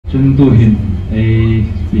Chung tu hin ai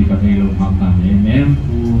di ka ai lo ma ta em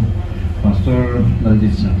pu pastor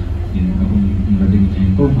Lalditsak in akong ngading en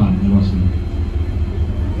ko han was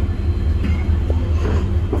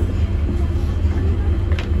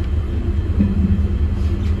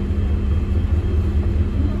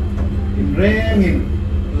in rengin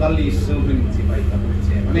lali subin si bai ta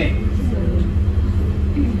che mane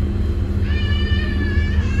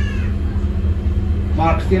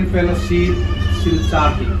Marxian Fellowship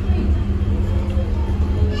Silchar hi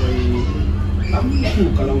tam tu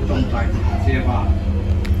kalau trong tai seva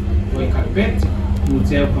oi khat pet tu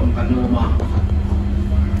cheu khom kanoma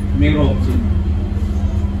mero chu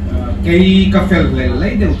kei ka fel le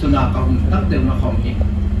lấy đều chuna ka hun tak đều na khom hi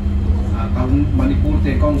ka hun Manipur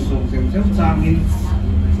te kong so seu seu chang in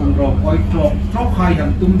sang ro koi trok trok hai ham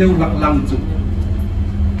tum đều lak lang chu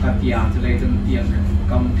katia chele chen tiang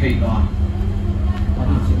kam thei no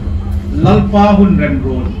lalpa hun rem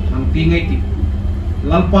ron ang tingai ti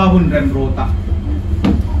lalpa hun rem ro ta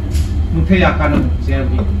muthaya kanam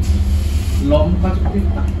selvi lom ka chukti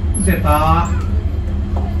ta zeta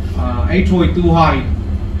ai thoi tu hai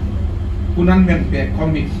punan men pe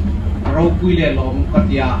comic ro pui le lom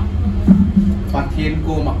katia pathian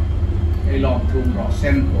ko ma ai lom thum ro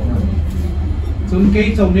sen ko chun ke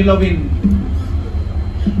chom ni lovin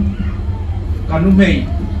kanu mei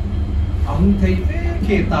ang thei pe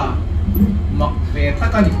kheta mak ve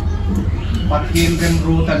takani pathian rem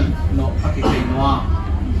ro tani no akitei noa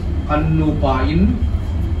kan nu pa in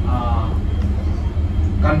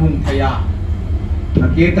kan hung thaya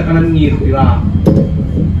nakita kanan ngir tira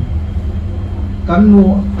kan nu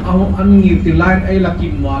an ngir ti line ai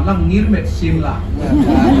lakim no lang ngir met sim la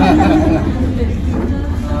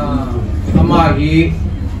ama hi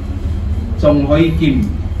chong hoi kim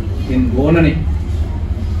in go na ni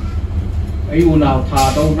ai unaw tha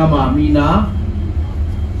do na ma mi na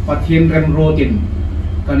pathian rem ro tin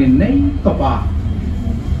kanin nei to pa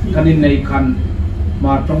kanin nei khan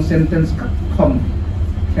ma trong sentence ka khom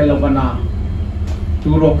helobana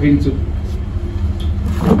tu ro hin chu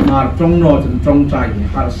ma trong no trong trai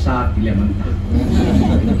har sa ti le man ta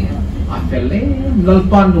a tele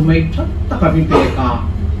lalpan nu mai thak ta ka bin pe ka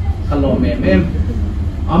kalo me mem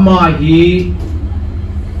ama hi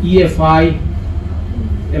EFI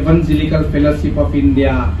Evangelical Fellowship of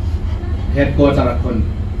India headquarter akon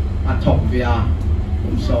athok via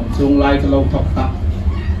som chung lai ka lo thok ta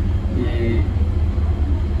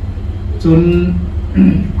chun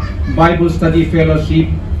Bible Study Fellowship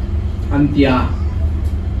antia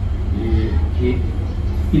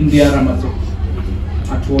India ramacho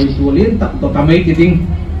athoi tulin tak to tamai tiding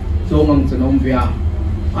chomang chanom via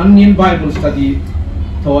anin Bible Study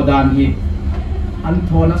thodan hi an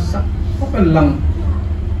thona sak kopel lang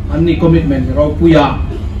anni commitment ro puya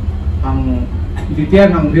ang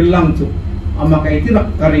ditian ang rilang chu ama kai tirak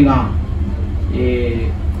karinga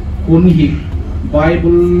kun hi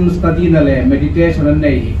Bible study na le meditation an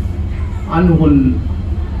nei an hun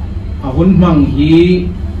ahun mang hi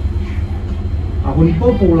ahun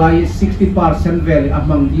po pulai 60% vel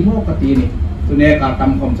amang dimo katini tune ka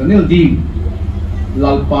tam khom chanel dim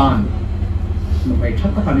lalpan no pai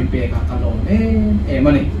thak ka mi pe ka kalom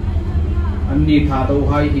mani anni tha do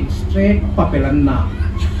hai hit straight papelan na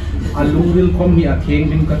alung ril khom hi a theng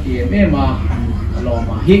lim ka ti ma alo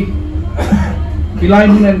ma hi pilai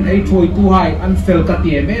mun ai thoi tu hai an fel ka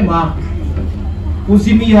ti ma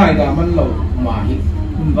pusimi hai da man lo ma hi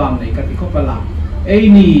unwang nei ka ti ko pala ei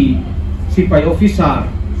ni sipai officer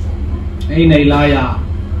ei nei laya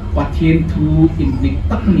pathian thu in nik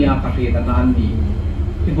tak nia ka he da nan ni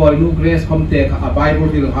ti boy nu grace khom te ka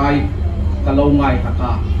bible dil hai ka lo ngai ka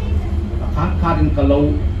ka khat in ka lo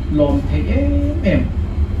lom the em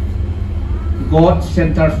God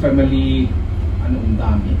Center Family an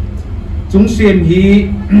dam hi chung sem hi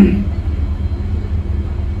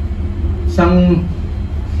sang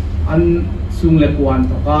an sung le kwan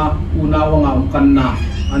to ka una wanga kan na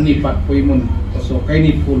ani pat pui mun to so kai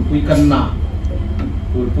ni phul pui kan na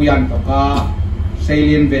phul puyan to ka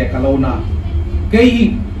seilien ve ka lo na kai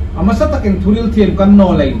ama sa takin thuril thiem kan no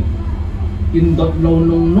lai in dot lo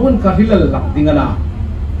nong non ka hilal lak dingana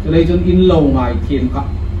chulai chon in lo ngai thiem ka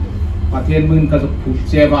pathian mun ka phu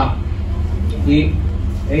cheva hi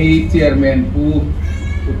ei chairman pu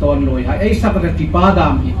ton loi ha ei secretary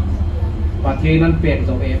padam hi pathian an pek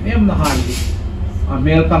zo em na hai a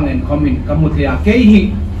mel kang en comment kamuthia ke hi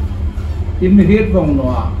in mi het vong no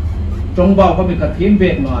trong bao ko mi ka thiem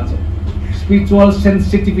bek no cha spiritual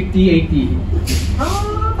sensitivity 80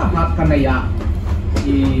 ta hat kanaya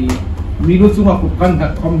i minu chunga ku kan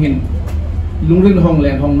hat khom hin lungrin hong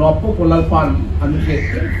len hong no po ko lalpan an ke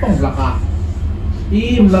tong laka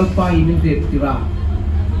im lalpa imin ret tira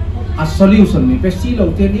a solution mi pe si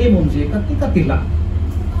lo te ni mom je ka tila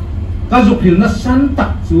ka zu phil na san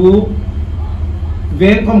tak chu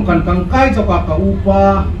ven kom kan kang kai cho ka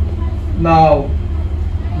upa now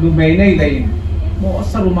nu mei nei lein mo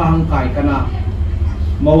saruma hang kai kana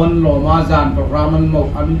mawan lo ma zan programan mo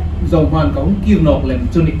an zo man ka un kir nok lem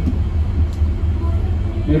chuni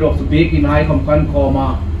mi rok to big in hai kom kan ko ma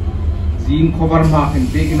zin cover ma ken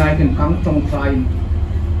big in hai ken kang tong trai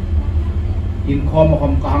in ko ma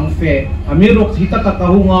kom kang fe ami rok hita ka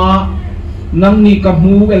hunga nang ni ka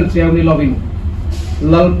mu el cheu ni lovin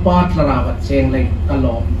lalpa tlara ba cheng le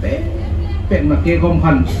kalom pe na ke kom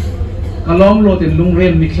han kalom lo ten lung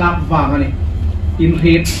rem mi thlak wang ani in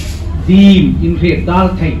ret dim in ret dal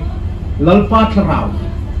thai lalpa tlarau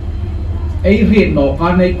ei ret no ka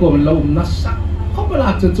nei ko lo na sak ko bala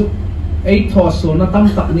chu chu ei tho so na tam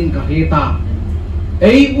tak nin ka heta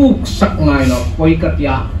ei uk sak ngai no koi ka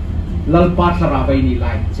tia lalpa tlara bai ni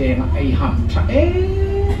lai cheng ei ham tha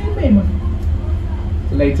me man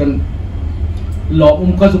lei chen lo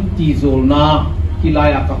ka zuk ti zol na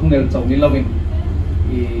kilaya ka hungel chau ni lovin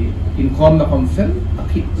in khom na khom fen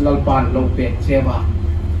akhi lalpan lo pe chewa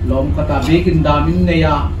lom kata bekin damin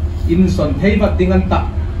neya in son thei bat tingan ta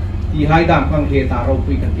ti hai dam khang he ta ro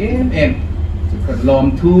pui kan em kan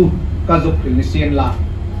lom thu ka zuk clinician la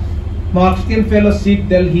Marxist fellowship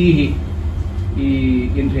Delhi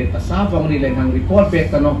in he ta sa wang ni len hang report pe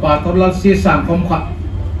ta no pa tor lal se sang khom kha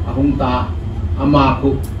ahung ta ama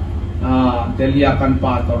ku Delhi akan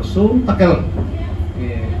pa tor sum takel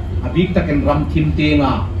abik taken ram thim te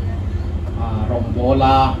nga rom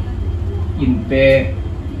bola in pe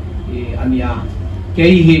ania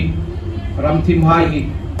kei hi ram thim hai hi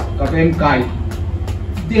ka pen kai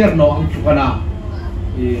der no ang chukana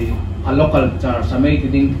a local char samai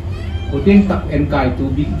tiding kuting tak en kai tu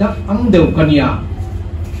big dak ang deu kania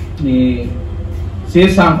ni se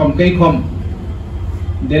sang kom kei khom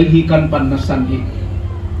Delhi kan pan na san hi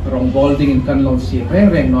rong bol ding in kan lon si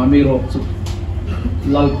reng no mi ro chu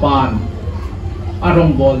lalpan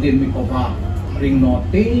arong bol din mi ko ba ring no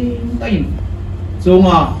ting tain so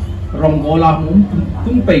nga rong bola mum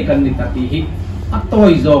tum pe kan ni tati hi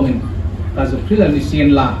atoi zongin ka zo khila ni sien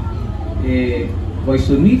la voi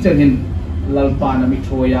su mi chen hin lalpan mi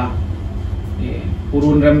thoya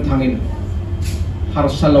purun rem thangin har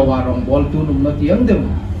salawa rong bol tu num no tiang de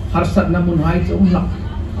har sat na mun hai chung la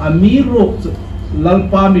ami ro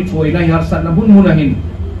lalpa mi thoi na har sat na mun munahin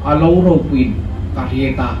alo ro queen ka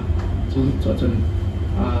heta chun chun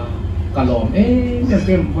kalom em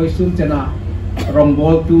kem voi sun chena rong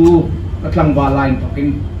bol tu atlang ba line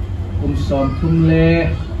talking som thum le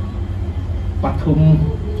pathum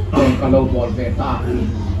rong kalo bol ve ta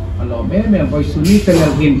kalom em voi sun ni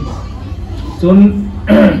tenel hin sun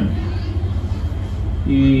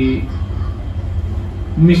i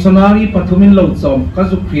missionary pathumin lo chom ka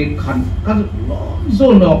zu khret khan ka zo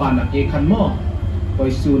no kana e khan mo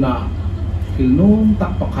voi suna nung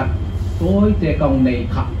tak pakat toy te kaung nei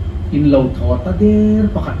kha in lo tho ta der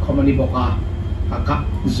pakat khomani boka ka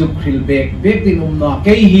zuk khil bek din na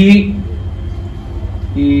ke hi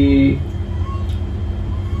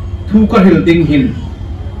thu ka hil ding hin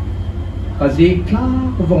ka je kla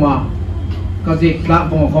ko bonga ka je kla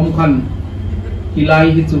bonga khom khan hilai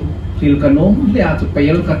hi chu khil kanom le a chu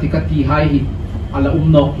pel ka ti hai hi ala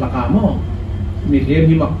no laka mo mi hem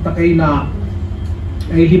hi mak ta kai na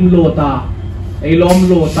ai lim lo ta ai lom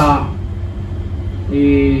lo ta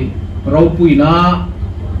rau pui na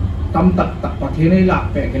tam tak pa the nei lak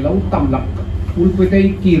pe ke lo tam lak ul pui tai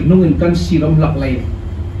kir nung in kan si rom lak lai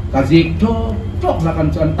ka jik tok la kan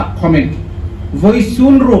chan tak comment voi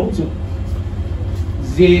sun rok chu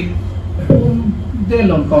je de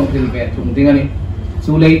lon kong til ve thung ding ani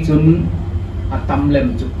chu lei chun atam lem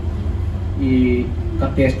chu ka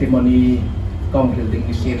testimony kong til ding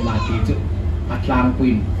ni sen la ti chu atlang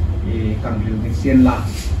puin kang rin sian la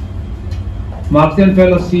Marxist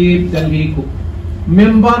fellowship Delhi ko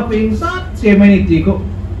member ping sat semeniti ko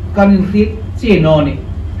kan rit che no ni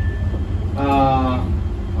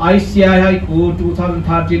ICI ko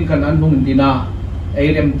 2013 kan an hung dina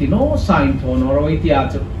rem tino sign tho no roi tia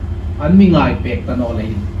chu an mi ngai pek ta no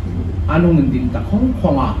lai an hung din ta khong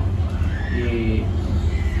khonga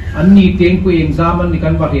an ni teng ko exam an ni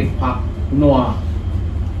kan va het phak noa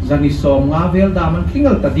zani som nga vel da man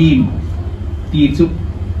klingal ta dim ti chu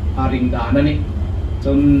aring da na ni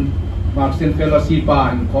chon Marxist fellowship pa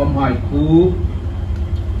in khom hai khu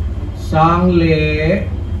sang le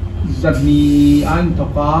zani an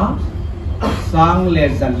thoka sang le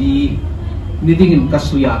zali ni ding in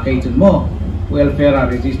kasuya kai chun mo welfare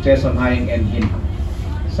registration hai en hin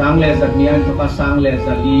sang le zanian to ka sang le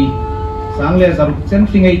zali sang le zaru chen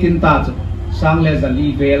thing ai tin ta chu sang le zali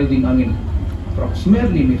vel ding angin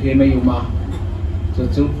approximately mi he mai uma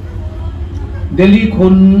chu Delhi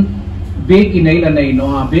khun bek in ai la nei no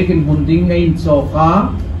bek in hunding ai in choka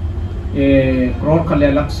kror khale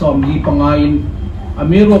lak som li pangain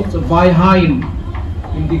amirok vai hain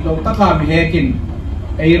indi lo taka mi hekin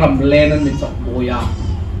ai ram len an mi chok boya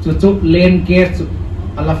chu len case chu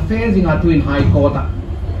ala fe jinga tu in high court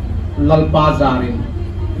lalpa zarin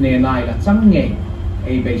ne nai la change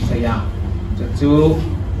ai be saya chu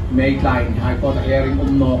make line high court hearing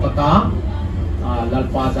no kata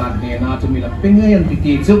lalpa zar ne na chu mi la pengai an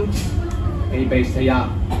ti chu ai be saya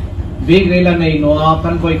big rela nei no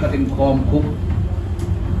kan boy katin khom khuk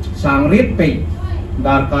sangrit pe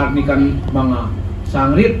darkar ni kan manga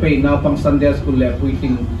sangrit pe na pang Sunday school le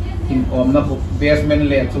puiting in kom na khuk basement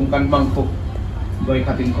le chung kan bang khuk boy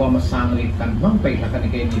katin khom sangrit kan bang pe la kan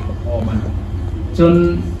ke ni ko man chun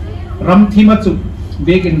ram thima chu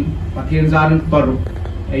begin pathian jan paru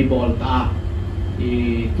ai bol ta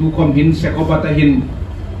tu khom hin se ko bata hin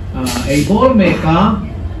ai bol me ka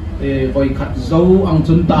boy khat zo ang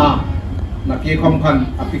chun ta na ke khom khan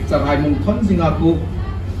a picture hai mung thon singa ku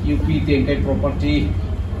UP teng kai property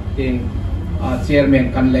teng chairman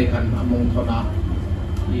kan lai khan among thona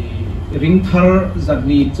ring thar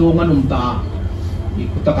zadni chonga num ta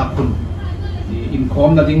kutaka khun in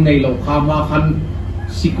khom na ding nei lo khama khan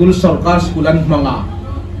sikul sarkar skulan manga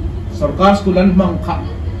sarkar skulan mang kha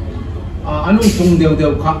anu pung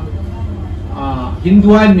deu kha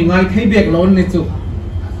hinduan mingai thei bek lon ni chu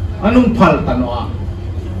anung phal tanwa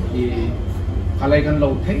kalai kan lo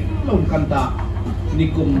thei lon kan ta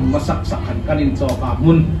nikum masak sakhan kanin choka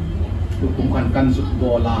mun tukum kan zuk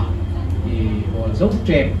bola bol zok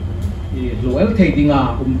trep loel thei dinga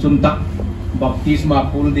chunta baptisma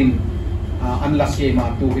pulding an la se ma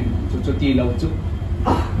tu hin chu ti lo chu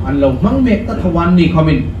an lo mang mek ta thawan ni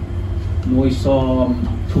khomin moi som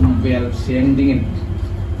thum vel seng dingin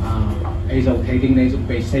ai zo thei ding nei chu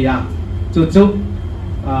pe seya chu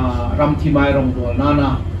ram thimai rong bol nana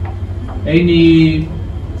ai ni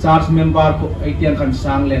charge member ko ai tiang kan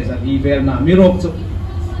sang le za liver na mirok chu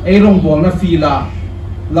ai rong bol na fila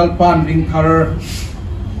lalpan ring thar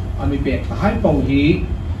ami pe ta hai pau hi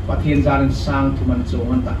pathian jan sang thuman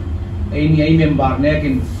chongan ta ai ni ai member ne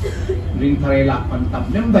kin ring thar la pan tam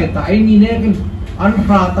nem dai ta ai ni ne kin an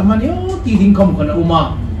ra ta man yo ti ding khom khona uma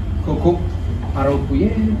ko ko aro pu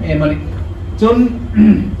ye e mani chon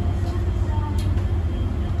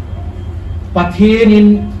pathianin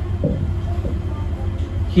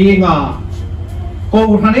hinga ko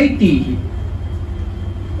hanai ti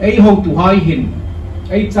ai ho tu hai hin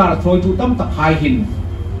ai char throi tu tam tak hai hin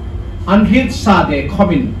an hit sa de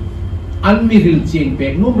khomin an mi ril ching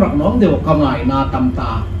pek num rak nom deu kangai na tam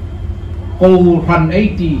ta ko han ai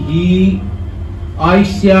ti hi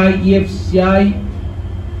ICI EFCI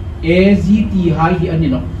AZT hai hi ani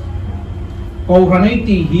no ko han ai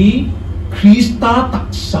ti hi Krista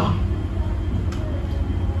taksa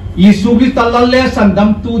Yesu Krista lalle sandam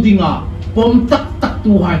tu dinga pom tak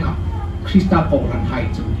tu hai kha Krista ko ran hai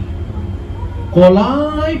chu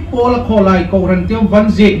kolai pola kolai ko ran tiam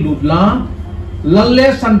van zek lut la lalle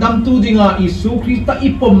sandam tu dinga Yesu Krista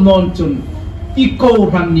ipom non chun I ko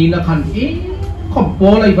ran ni na khan khom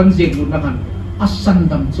pola I van zek lut na khan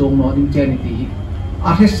asandam chong no ding chen ti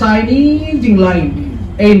a he sai ni jing lai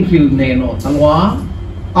en fil ne no tangwa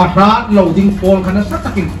a rat lo ding pol khana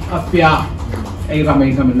satakin apya ai ramai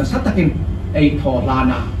kamen na satakin ai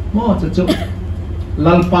tholana mo chu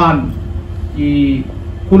lalpan I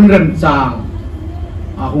kunrem chang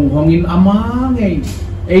a hung hongin ama ngai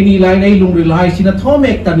ai ni lai nei lungri lai sina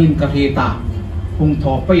thomek tanin ka heta hung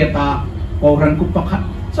tho payata koran ku pakhat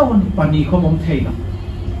chon pani khomom theina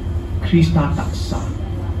Krista taksa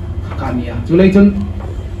kania chulai chun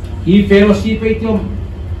hi fellowship pe tiom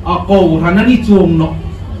a ko ranani chung no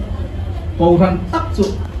ko ran tak chu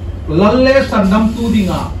lalle sandam tu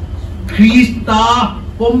dinga Krista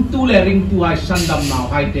pom tu le ring tu ai sandam naw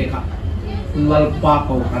hai te kha lalpa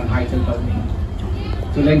ko ran hai tel tau ni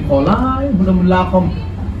chulen ko lai munam la khom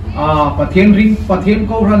pathian ring pathian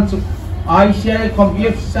ko ran chu ai sai khom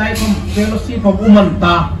if sai khom fellowship khom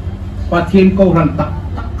umanta pathian ko ran tak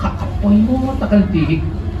tak kha poi mo takan ti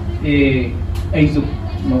ai zu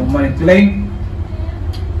no mai chulen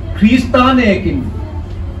Krista ne kin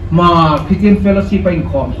ma Christian fellowship in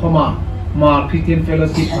khom khoma ma Christian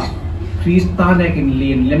fellowship ha Krista ne kin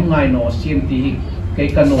lin lem ngai no sim ti kai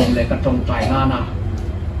kanom le ka tong tai na na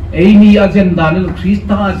ei ni agenda ni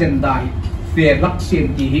Krista agenda fe lak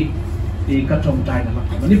sim ti ka tong tai na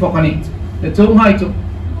la ni pokani le chong hai chu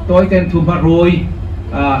toy ten thum ba roi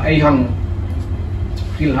ai hằng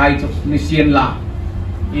thil hai chục ni xiên la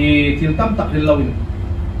thil tam tak hil lawin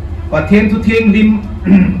và thiên thu thiên lim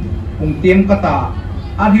cùng tiêm kata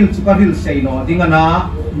adil sukaril say no dingana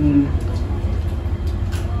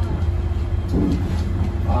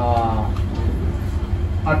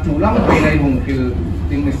chủ lăng về này hùng thil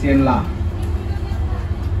ding ni xiên la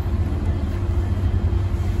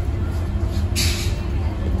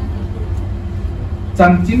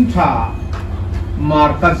chan chin tha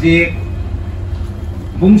marka je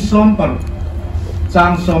bung som par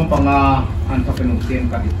chang som panga an to penung tem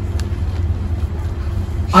ka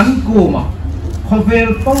an ko ma khovel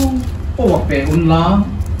po po pe un la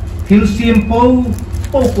thil sim po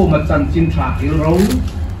po ko ma chan chin tha hil ro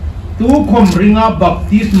tu khom ringa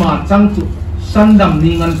baptisma chang chu sandam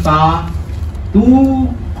ningan ta tu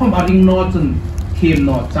khom aring no chun khem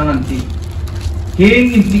no changan ti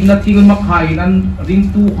heng in tik na thil ma khai nan ring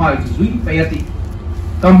tu khai zui pe ati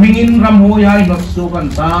kamhingin ram hoi hai not so kan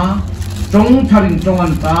ta trong tharin trong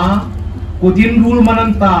an ta kutin rul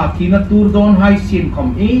manan ta thina tur don hai sin khom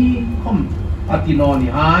khom atino ni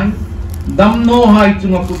hai dam no hai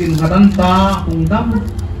chunga kutin hadan ta hung dam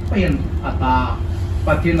pen ata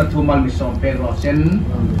patin na thumal mi som pe ro sen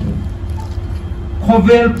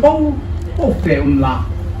khovel po po pe un la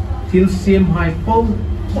thil sim hai po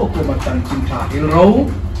po ko ma tan chin tha hil ro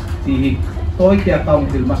ti toy tia tong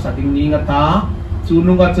thil ma sa ding ni nga ta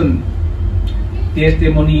chununga chun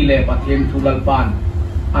testimony le pathen thulal pan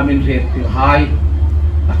amin ret til hai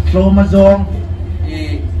atlo ma zong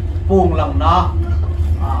pung lang na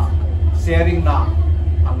sharing na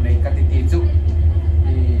ang nei ka ti chu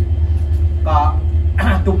ka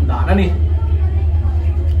tum da na ni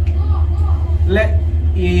le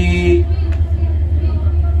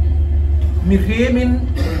mi khemin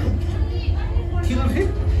thil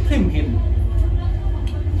him hin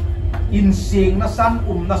in sing na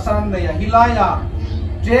san na ya hilaya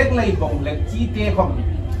jek lei bong le chi te khom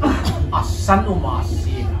asan uma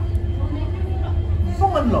sing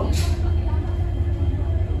phong an lo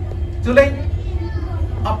chulei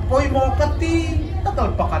apoi mo kati takal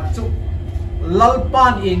pakat chu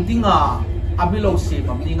lalpan eng tinga abilo se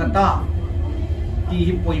mam ninga ta ki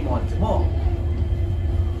hi poi mo mo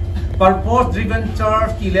purpose driven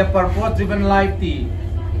church ki le purpose driven life ti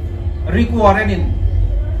requiring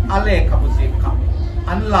ale kabuze ka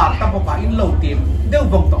an la tapoka in lo tim deu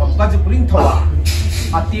bong to ka ju ring thowa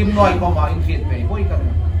a tim noi ko ma in fit pe hoi ka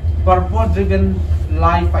purpose driven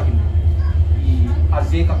life in I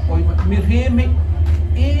aze ka koi mi re mi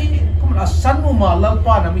kum la sanu ma lal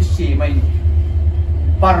pa na mi se mai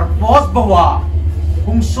purpose bawa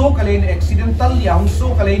hung so ka le accidental ya hung so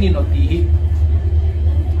ka le ni no ti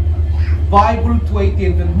bible tuai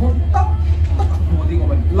tem den mun tak mo di ko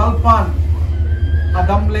man lal pan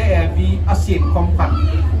Adam le vi asim kom kan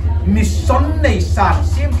mission nei san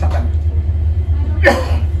sim takan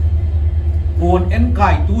bon en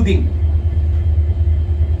kai tu ding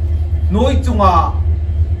noi chunga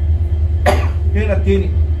he na tini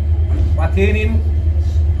pathenin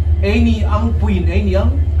ani ang puin ani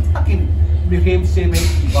ang takin bihem se me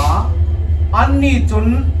iba anni chun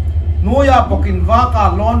noya pokin wa ka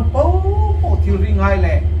lon po po thil ring hai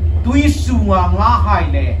le tui sunga nga hai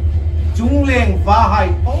le chung leng va hai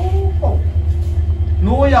po po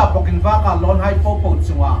noya pokin va ka lon hai po po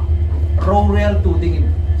chunga rorel tu ding in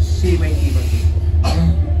si mai ni ba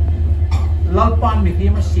lalpan mi hi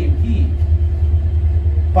ma sim hi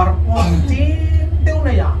parpon tin teu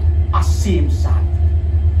na ya asim san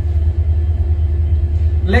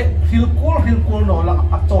le hilkul no la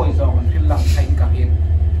atoy zong an hil lang thain ka hin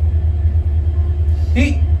hi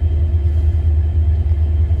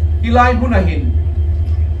hilai hunahin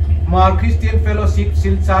Mar Christian Fellowship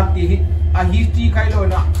Silchar ti a history kai lo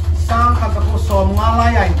na sang ka ko som nga la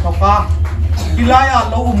ya in thoka hilaya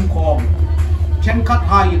lo khom chen khat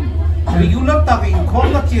hain regular ta in khom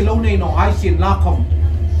na chi lo nei no hai sin la khom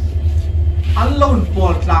an lo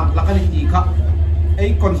pol tlang la kan ti kha ei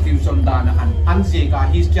constitution da na an se ka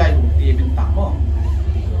history hu ti bin ta mo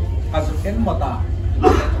azu en mota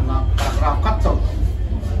na paragraph khat chok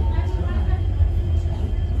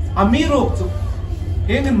amiro chu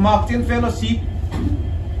Hengin Martin Fellowship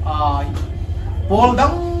Paul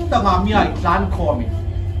dang mi ai plan khomi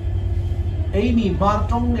ei ni mar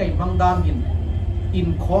trong ngai mang dam hin in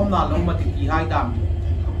khom na lo ma ti hai dam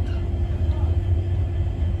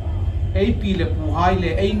ei pi le pu hai le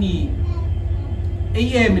ei ni ei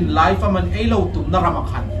em in life man ei lo tum na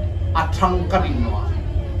ramakhan a thang ka ring no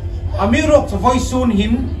amirok so voice soon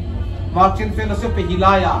hin Martin Fellowship pe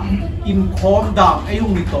hilaya in khom dam ei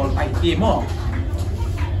ung ni tol tai ti mo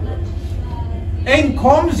en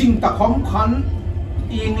khom jing ta khom khan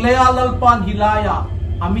อิงเลยลลปันฮิลายา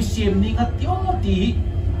อามิเซียมนี่ก็เที่ยวตี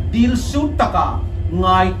ดีลสุดตะกาไง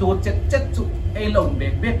ตัวเจ็ดจุดไอ้ลงเบ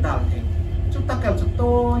กเบกดาลเองจุดตะเกียบจุดโต้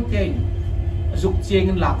เก่งจุกเชียง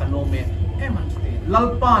หลักกันโนเมมันจุดลล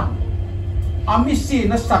ปันอามิเซีย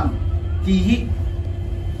นสันตี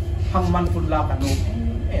พังมันฝุ่นลากันโน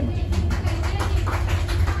มัน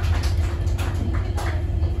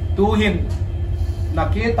ตูหินนัก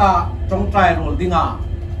เกตาจงใจโรลดิงา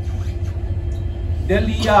เด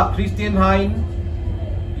ลียาคริสเตียนไฮน์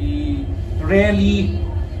เรลี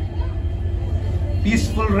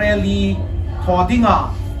peaceful rally ทอดิงา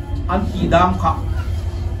อันกีดามขับ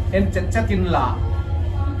เอ็นเจ็ดกินลา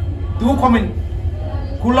ตูคอมเมน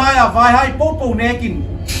กุลายาไฟให้ปูปูเนกิน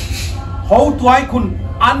เขาตัวไอ้คุณ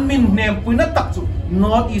อันมินเนมปุยนัตักจุ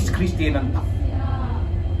North East Christian นั่นตัก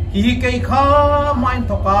ฮีเกย์ข้าไม่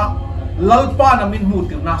ทกาลัลปานามินมู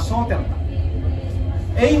ตินาโซเตนตัก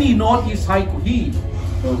ไอ้นี่ North East ให้กูฮี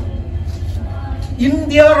อินเ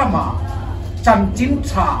ดียรามาจันจิน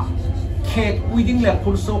ชาเขตกุยดิ้งเล็บพุ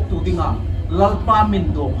ลโซกตูดิ้งอ่ะลัลปามิน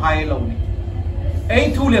โดไฮเรานี่ไอ้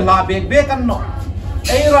ทุเรลาเบกเบกันเนาะไ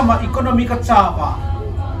อ้รามาอีโคโนมิกจ้าวะ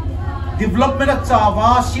development จ้าวะ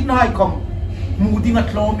สินไฮคอมมูดิ้งอั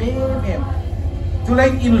ตโลเมทุเร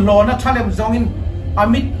อินโลนะทะเลมจงอินอ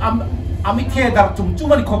ามิเทดาร์จุ่ม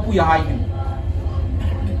มันขบุยหายหิน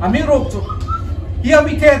อามิโรกจุฮีอา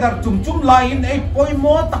มิเทดาร์จุ่มไลน์ไอ้ปอยม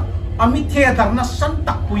อตักอามิเทดาร์นัสัน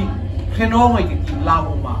ตักปุยเขนองไอ้กินลาว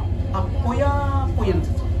มาอัปปอยน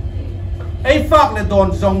ไอ้ฝากเลยโดน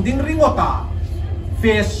จงดิ้งริงอตาเฟ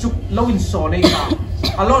ซบุ๊กลวินโซเนีย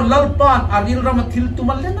อารมณ์ลัลปานอาริลรามาทิลตุ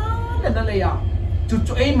มันเลน่าเลยอ่ะจุด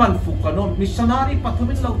ไอ้มันฟุกันนนมิชชันนารีปัท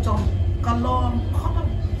วินเราจงกัลลอนข้าม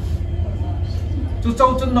จุด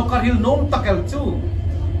จนนกกระหิลน้มตะเกลจู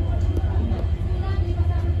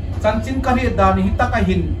จันจินกระหิดานิฮิตะกะ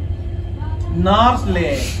หินนาร์สเล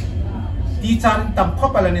ทีจารินตั้มข้อ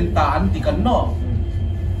ไปแล้วนินตาอันติกันโน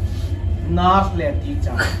นาร์สเลทีจ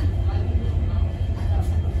า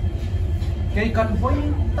เกี่ยกันไว้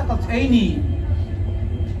ตะกัไอ้นี่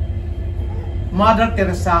มาดาร์เทเ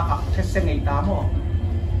รซาค่ะแค่เสียงไอ้ตามอ๋อ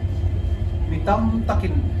มิตั้มตะกิ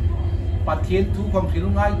นปัทเทียนทุกความคิด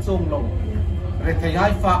ง่ายจงลงเรทยา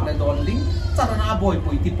ยฝากเลยโดนลิงจารณาบ่อย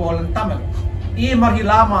ปุยที่พอลันตั้มอีมาริ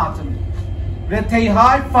ลามาจนเรทยา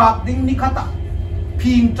ยฝากดิ้งนิคตะ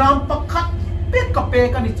พิงจามปักขัดเป็ดกับเป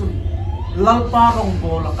กันนี่จุนลัลปารงโบ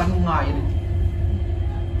ละกันง่ายนี่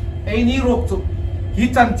ไอ้นี่รกจุฮิ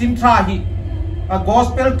จันจินทราฮิกอส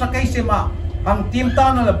เปลตะไคเสมาหังทีมตา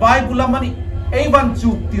นั่นแหละไบเบิลมันนี่ไอ้วัน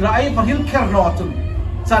จุกที่ไรไอ้บังฮิลแครอจุน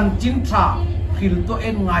จันจินทราพิลตัวเอ็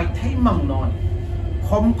นง่ายเทมังนอนค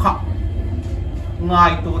มขับง่า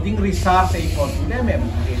ยตัวดิ้งริซาร์เซย์ก่อนดูได้ไหมมัน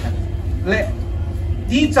เองเละ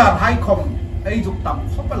ทีจาร์ไฮคอมไอ้จุกต่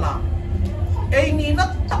ำเขาเปล่าไอ้นี่นัก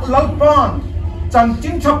ตักลัลปานจันจิ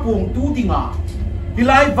นชาปงตูดิงาฮิไ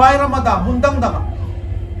ลไวรามาดามุนดังดัง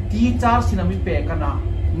ทีจาร์สินามิเปกันนะ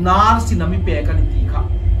นาร์สินามิเปกันนี่ทีค่ะ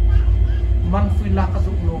มันฟิลากระ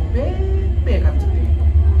สุนโนเปกันจุดเอง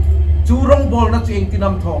จูรงบอลนักเองที่น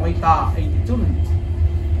ำทองไอ้ตาไอ้จุน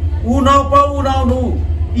อูนาวปาอูนาวนู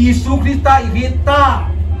อิสุคริสตาอิเวตา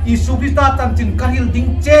อิสุคริสตาตันจินกะฮิลดิง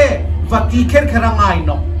เจวัดที่เคร์เครังไงเ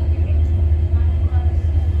นาะ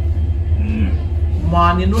มา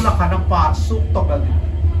นินุลักขณะปาดสุกตกกัน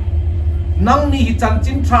นั่งนี่จัน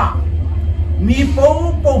จินทรามี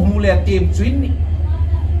ปูมูเลเตียมจุนนี่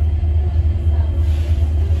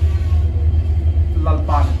ลัลป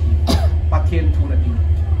านปะเทียนทูนดี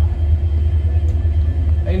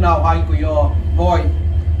ไอ้นาวไอ้กุยอบอย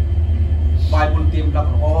ไบเบิลเตียมดัก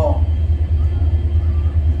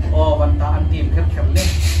วันตาอันเตียมแข็งเล่น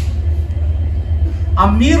อา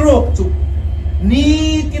มีโรคจุนี่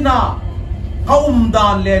ที่น่าเขาดา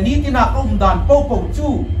นเลยนี่ที่น่าเขาดานปูจู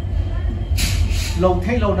เราเ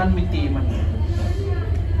ท่เรานั้นมีตีมัน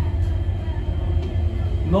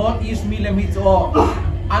North East มีเลมิโซ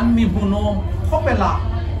อันมีบุโนเขาเป็นละ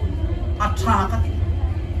อัตรากัน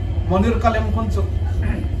มนิรกัลเลมคนสุด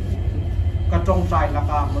กระจงใจละ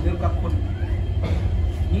กามนิรกัลคน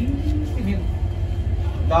นี่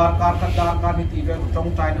ดาร์การนี่ตีกันจง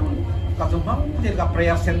ใจนู่นกระจงบังเดียกับเปรี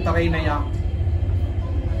ยเซนเตอร์นี่ย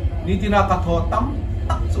นี่ที่น่ากระโถตั้ม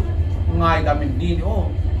ตักสุดง่ายดามินนี่โอ้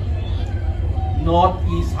North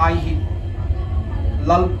East ไอฮิ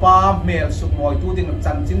ลัลปาเมลสุมอยตูดิ้ง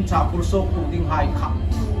จันจินชาปุรโซตูดิ้งไฮขับ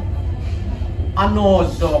อันโน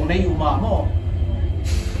จงในอุมาโม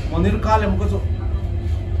มนิรคาเลมก็สุ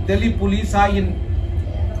เดลีพุลิสไอิน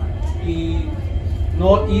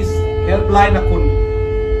North East Helpline นะคุณ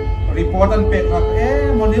รีพอร์ตันเป็ดครับ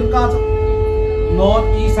มนิรคาสุNorth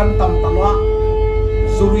East สันตัมตลอด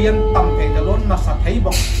จ zurian tam thei dalon na sa thei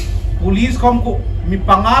bok police kom ko mi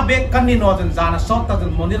panga be kan ni no jan jana sot ta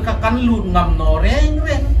jan monir ka kan lut ngam no reng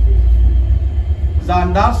reng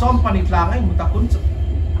zandar som panitlangai mutakun chu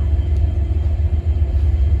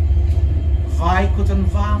vai ko jan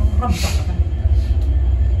wang ram ta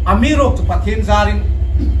amiro tu pathin zarin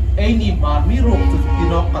ei ni mar miro tu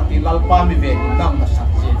tinok pati lalpa mi ve dang na sa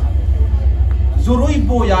che zurui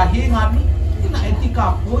boya hi ngan na etika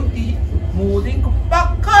poi ti muding ko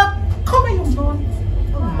pakat kami yung non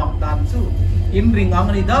magdan su in ring ang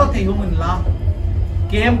ni dal kay human la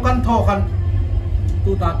kem kan tho kan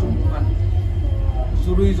tu ta tum kan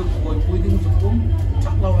zurui zu poi poi ding zu tum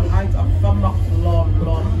chak law kan hai ka fam mak lon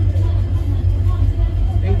lon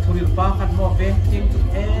ei thuril pa kan mo ve kem tu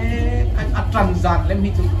e kan atran zan lem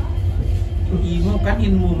hi tu i mo kan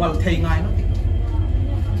in mu mal thei ngai no ti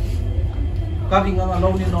ka ring ang lo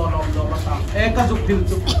ni no lo lo ta e ka zu phil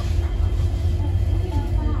chu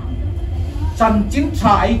chan chin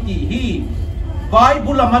tha ai ti hi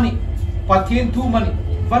bible mani pathian thu mani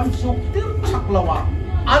van suk tir chak lawa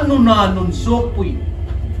anuna nun sok pui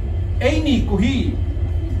ei ni ku hi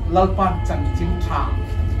lalpan chan chin tha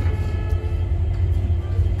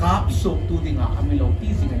kap sok tu dinga amilo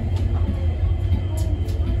ti singa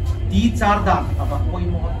ti char dan aba koi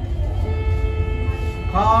mo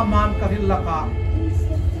kha man karil laka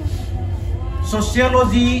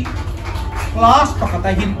sociology class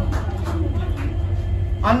pakatahin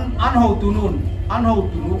an ho tunun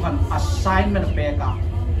kan assignment peka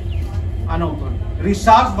an ho tun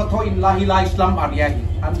research batho in lahi la islam area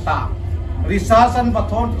hi anta research an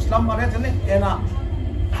batho islam area jane ena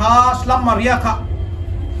ha islam area kha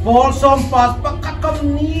pol som pas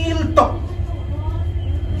pakakam nil to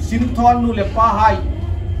sim thon nu le pa hai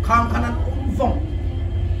khang khanan vong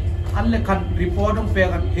an le khan report ong pe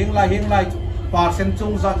kan heng lai percent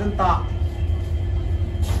chung za jan ta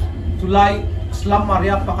tulai Islam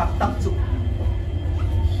Maria pakat tak cu,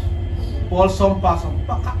 Paul som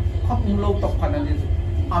pakat kok mulau top kanan itu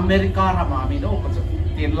Amerika ramami no kacu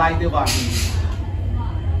tin lai dewan ini,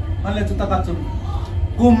 ane tu tak kacu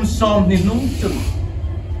kum som ni nung cun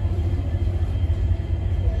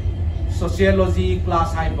sociology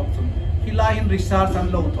class hai bok cun hilain research an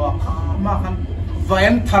lo to makan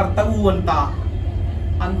vain thar ta uan ta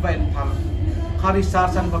an vain thar kha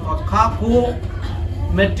research an bakot kha ku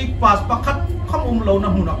metric pass pakat không lâu na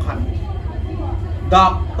huna khan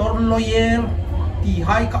doctor lawyer ti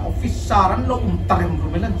hai ka officer an lo tarem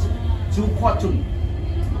rumelan chu kho chun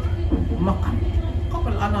makan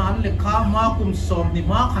kapal anan le kha ma kum som ni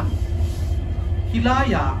ma khan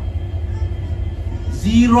hilaya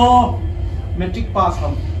zero metric pass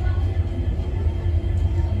ham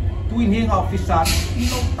tu in heng officer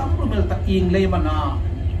lo tam rumel ta ing le mana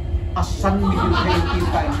asan mi bil thei ti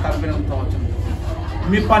ta in tar benang to chun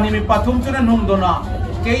mi pani mi pathum chunan hung dona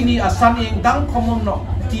ke ni asan eng dang khomom no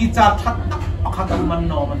ti cha that tak pakhatal man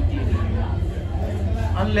no man ti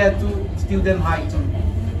an le tu student high chun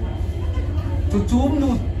tu chum nu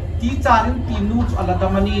ti cha rin ti nu ala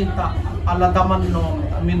damani ta ala daman no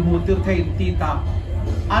min hutir thei ti ta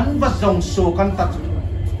an va jong so kan ta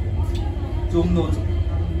chum nu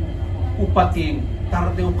upating tar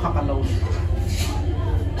deu khakalo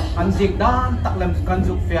an zik dan taklam kan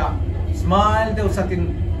juk fia smile deu satin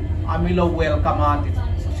amilo welcome at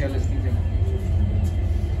socialist din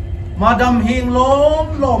madam hing lom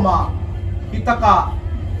loma itaka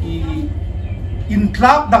i in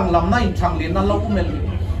club dang lam na in thang le na lo umel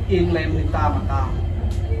england ni ta mata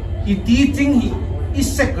i teaching hi is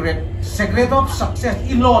secret of success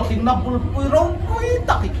i lo ting na bul pui ro pui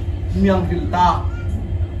taki miang hilta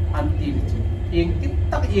anti eng tit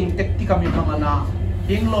tak eng tek ti kami mangana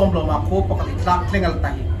hing lom loma ko pakati tlak tlengal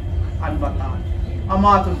tahi an bata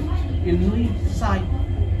ama tu inui sai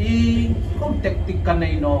ing kom tektik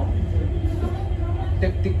kanai no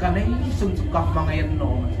tektik kanai sun su kam mangayan no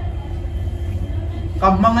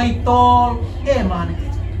kam mangai tol mani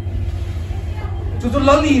tu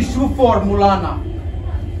lali su formula na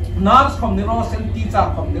nars kom ni rosen teacher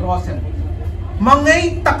kom ni rosen mangai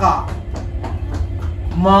taka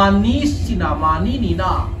mani sina mani ni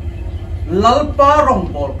na lalpa rong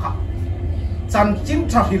bol ka chan chin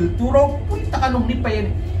thahil turo pui ta anong ni payen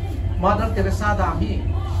Mother Teresa dami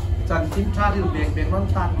chan chin thahil bek non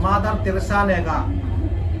tan Mother Teresa nega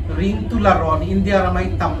ring tu laron India ramai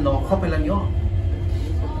tamno khopelan yo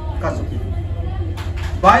kazu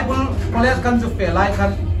Bible college kan ju pelai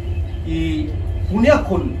kan i punya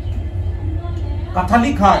kun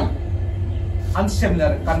Catholic hai an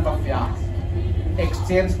seminar kan bafya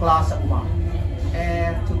exchange class uma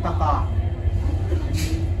tutaka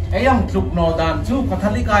ayam truk no dan chu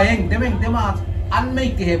Catholic ayeng demeng dema ăn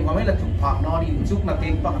mấy cái hem của mấy là thủng phạc nó đi chúc là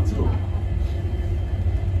tên bằng chữ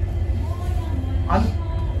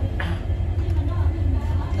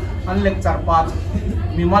ăn lecture part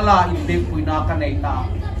mimala ibe puina ka nei ta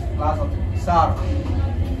class of sir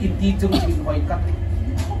iti chung in hoi kat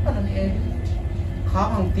kan e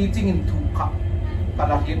khang teaching in thu kha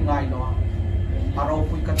kala hin ngai no aro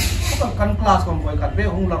pui kat kan class kom hoi kat be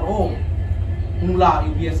hung la ro hung la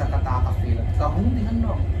ubs ka ta ka fe ka hung din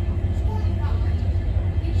no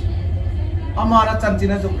amara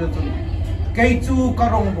chanchina jok de chun kei chu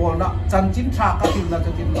karong bol na chanchin tha ka tin na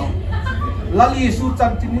tin no lali su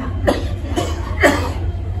chanchin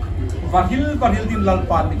vanhil din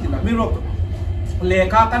lalpan ni kina miro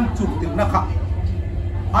lekha kan chu tin na kha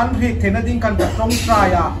an re thena ding kan ka tong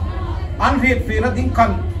traya an re fe na ding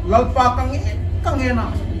kan lalpa kang e na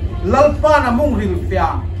lalpa na mung ril fya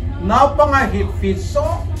naw pa nga hit fit so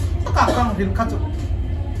ka kang ril kha chu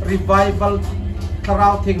revival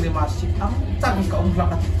karao thing le ma sit am chan ka la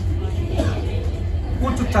ka ku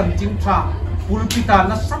chu chan ching tha pulpita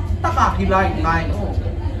na sat ta ka hilai ngai no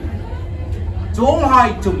chong hai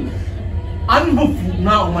chung an bu fu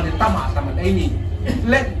na o ma de tama ai ni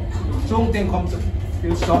le chong teng khom chu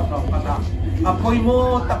feel short no ka ta a poi mo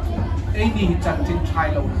ta ai ni chan ching thai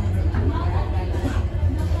lo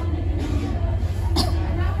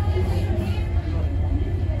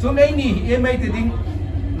chung ai ni e mai te ding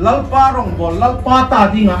lalpa rong bol lalpa ta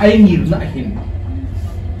ding ai ngir na hin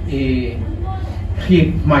e khit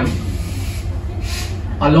mai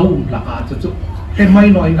alo la ka chu te mai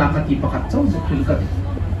noi na ka ti pakhat chau se khil ka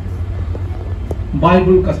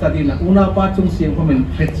bible ka study na una pa chung siang ko men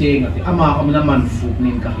pheche ngati ama ko na man fu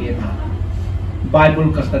nin ka he ta bible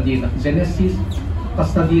ka study na genesis ka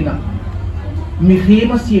study na mi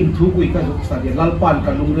khema sim thu ku ka study lalpan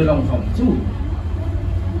ka lung re long thong chu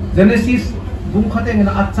genesis bung khate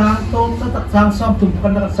na achang tom ta chang som tum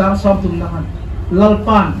kan na chang som tum na han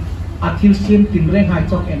lalpan athil sim tin reng hai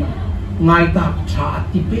chok ena ngai ta cha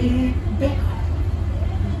ti be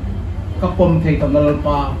ka pom thei ta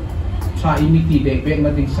lalpa cha imiti be ma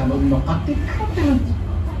ding sanom no ati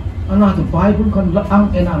ana tu bible kan la ang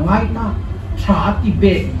ena ngai ta cha ti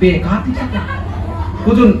be ka ti ta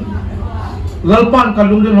kudun lalpan ka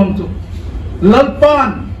lung de long chu lalpan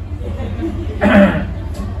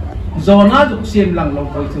zona dục sim lang long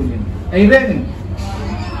koi chu min ai reng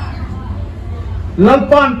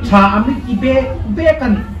lalpan cha ami ti be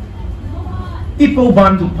kan tipo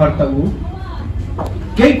ban ju phar ta u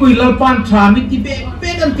kei kui lalpan cha mi ti be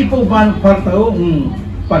kan tipo ban phar ta u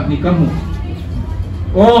pat ni kamu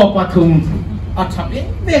o pathum a cha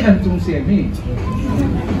be kan chung se ni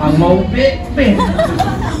ang mau be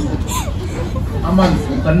aman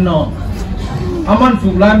fu kan no aman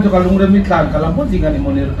fu lam jo kalung re mi tlan kalam po jingan ni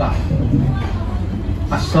monir ka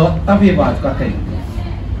asot ta be ba ka te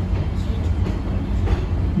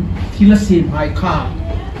kila sim hai kha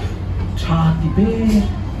cha ti be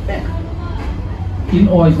in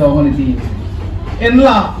oi zo ngani ti en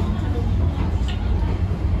la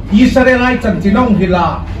Israelai chan chinong hila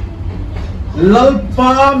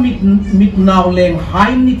lalpa mit naw leng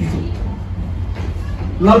hai ni ti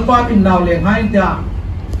lalpa mit naw leng hai ta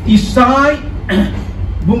isai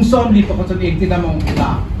bung som li pa ko chan ek ti namong hila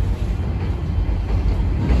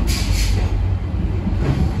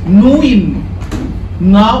nuin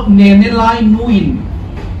naw nene lai nuin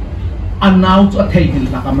announce a thei hil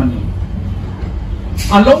lakamani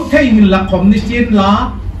alo thei hil la khom ni sin la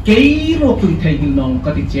kei ro kun thei hil nong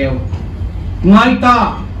ka ti cheu ngai ta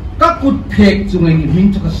ka kut phek chungai ni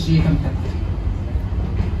min chu ka si kan ta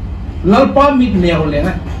lalpa mit neo le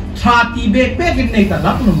na tha ti be kin nei ta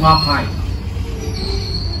lak nu nga khai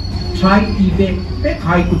chai ti be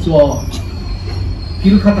khai ku cho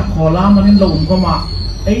kil khata khola manin lo ko ma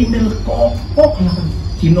ei mel ko la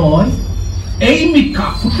ti noi ei mit ka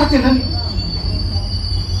phut ka ten ani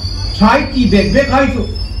chai ti be khai chu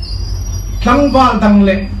thang wal dang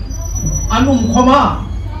le anum khoma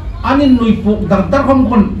anin nui pu dar khom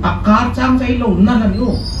kon akar chang chai lo na lan yo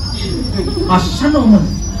asano man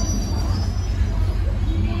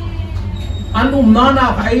anum nana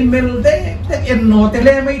ka ei mel de en no te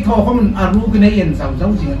le mai tho khom aru ki nei en sam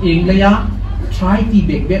sam sing eng le ya chai ti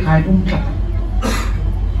be khai tum ta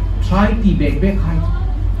chai ti be khai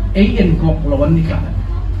ei en gok lo wan ni ka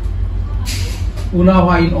una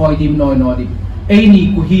wa in oi dim noi no dim ei ni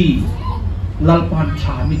ku hi lalpan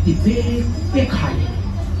cha mi ti be khai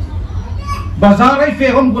bazar ai fe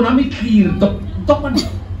hom guna mi clear tok man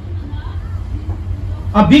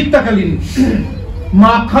abik takalin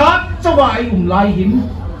ma khat chawai lai hin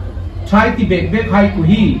chai ti be khai ku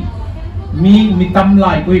hi mi tam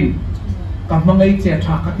lai kuin cả mang ấy che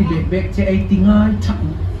thà cái bẹt bẹt che ấy tiếng ai chắc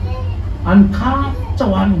ăn khá cho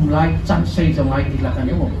ăn lại chăn xây trong ai thì là cái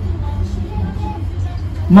nhau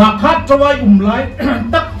mà khát cho ai lại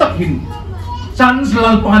tắc tắc hình chăn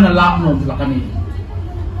selalu pana làm nôm là cái này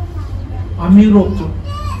ami rot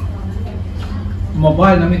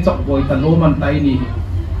mobile nami chọc boy ta lo man tay ni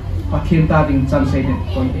pakhin ta ding chan sei ne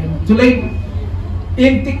koi em chu le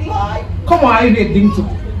em tik lai khoma ai ne ding chu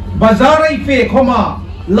bazar ai fe khoma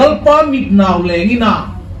lalpa mit naw le ngi na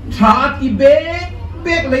tha ti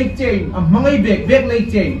bek lei chen mangai bek lei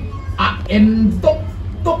chen a en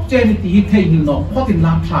tok chen ti thei ni no photin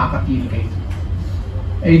lam tha ka ti ke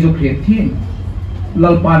ai jo khet thin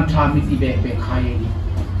lalpan tha mi ti bek khai ni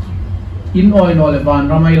in oil no le ban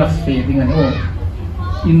ramai la fe ding an o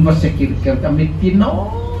in vasekir ker damit tino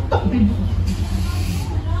tok din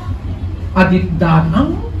adit dan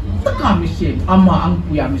ang takami se ama ang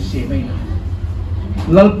puya mi se mai na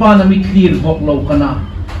lalpa na mi clear bok lo kana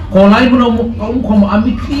kolai mo mo kaum khom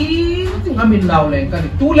ami clear ting ami law le ka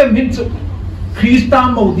tu lem hin chu krista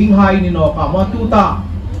mo ding hai ni no ka ma tu ta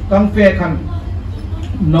kang fe khan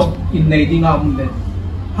no in nei ding am le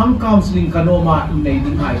hang counseling kanoma in nei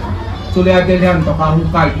ding hai so le ade han to ka hu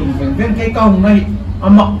kai tung ven kai ka hung nai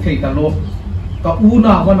amak thei ta lo ka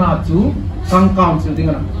una wana chu kang council ding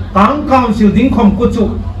na kang council ding khom ko chu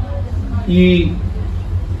i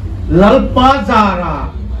lalpa zara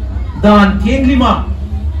dan thieng lima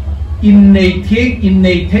in nei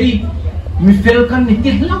thei mi fel kan ni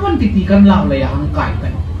ti lawan ti kan law le hang kai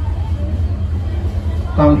kan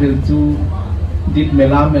kang ril chu dit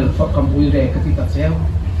mela mel fa kam ui re ka ti ta cheu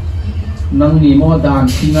nang ni mo dan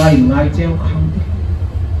singai ngai cheu khang ti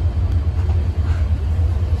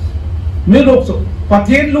me lok so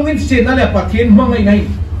pathen lungin se na le pathen mangai ngai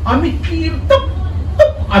ami kir tok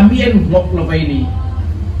amien ngok lo vai ni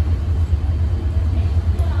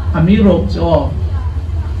ami rok cho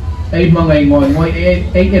ai mangai ngoi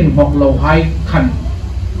ai en ngok lo hai khan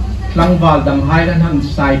lang wal dang hai dan han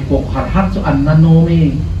sai pok har cho an na no me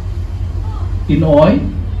in oi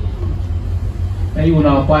ai u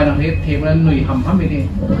na pai na het them nan nui ham ham ni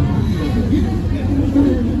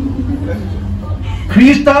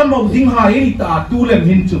krista mo ding hai ta tu lem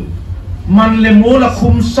hin chu man le mo la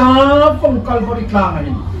khum sa pong kal bori klang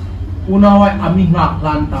ani una wai ami ngak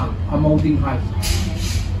lan ta amo ding hai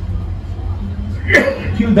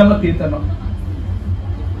phil dang ati ta no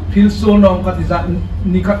phil so nong ka ti za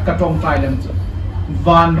ni khat ka tong tai lem chu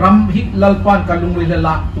van ram hit lalpan kalung le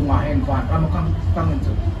la tunga hen van ram kang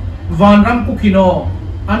chu van ram ku kino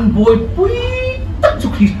an boy pui tak chu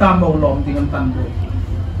krista mo lom ding an tan boy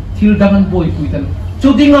thil dang an boy pui tan chu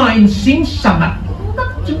dinga in sing sangat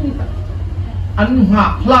tak chu ni ta an nga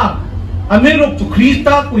hlang amerok chu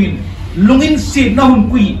krista kuin lungin sit na hun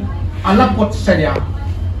kui ala pot salia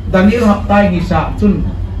daniel haptai ni sa chun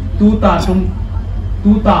tu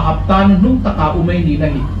ta haptan nung taka umay ni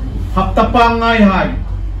nahi hapta pa ngai hai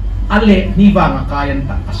ale ni banga kayan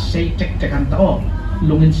ta asay cek an ta o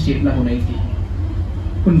lungin sit na hunay ti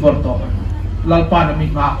kun vorto lalpa na mi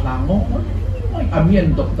nga hlang mo amien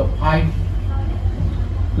dok hai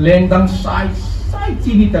lengdang sai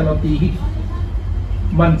chini tanoti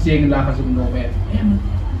man cheng la ka sum no me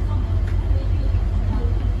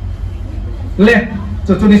le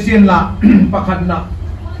cho ni sin la pakhat na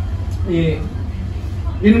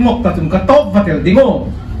in mok ta tum ka top vatel dingo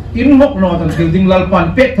in mok no tan building lalpan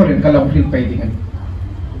pek thorin ka long hil pai dingan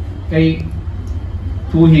kai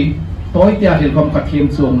tu hi toy tia hil kom ka them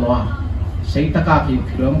chuang no sei ta ka ki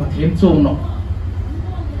khilom ka them chuang no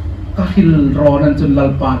ka hil ro nan chun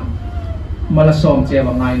lalpan mala som che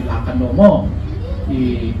wa ngai la ka no mo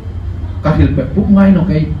i ka hil pe puk ngai no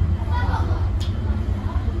kai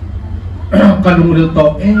kalung ril to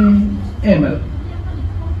emel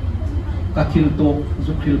ka khil to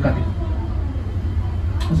zu khil ka ti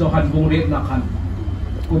zo han bung ret na khan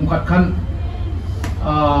kum khat khan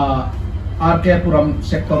RK Puram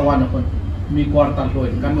sector 1 kon mi quartal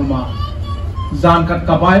loin kan ma zan kat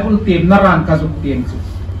ka bible tem naran ka zu tem chu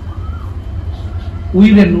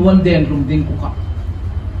uilen nuan den rum ding ku ka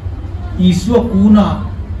isu kuna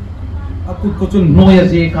aku ko chun noya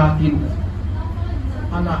je ka tin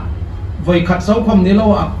ana voi khat sau khom ni lo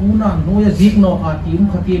akuna noya zik no ka tim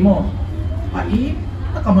khati mo ai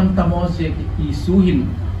takaman tamo se isu hin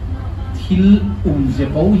thil je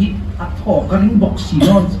bo hi a tho kan box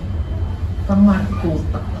non kanga ko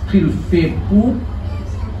thil facebook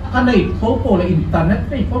kanai popo le internet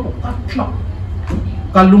nei popo ka thlak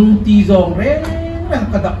kalung ti zong re nang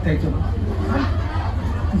kadak thai chu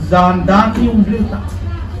zan dan yung ril ta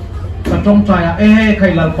ka tong chaya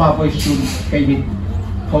khai lalpa voi sun kai hi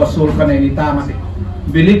kho sul kanai ni ta ma se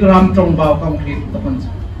Biligram trong bao concrete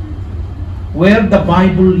where the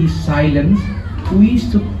Bible is silent, we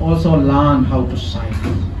should also learn how to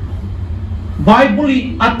silence.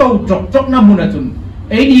 Bible atau trok na muna chun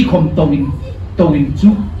any kom towin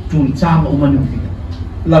chu chun chang umanung kita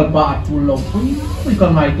lalpa atul lo pui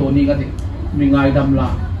ka ngai to ni ngati mi ngai dam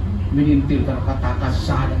la mi intil ka kata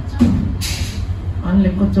sadan an le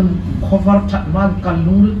ko chun cover that man kan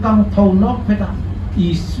lung kang thau nok pheta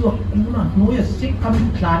isu kuna noya sik kam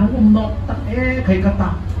thlan no ta khai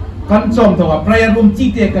kata kan chom thawa prayer room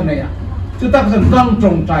chi te kan ya chu tak san kang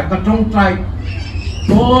trong trai ka trong trai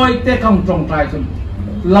oi te kang trong trai chun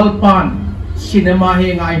lalpan cinema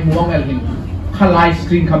he ngai muang el hin khalai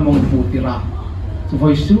screen khamong putira so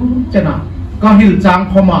voi su chana ka hil chang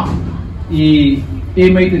khoma e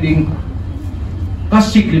mai te ding ka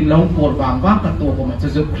siklim long por wang wa ka to ko ma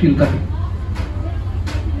chu khil ka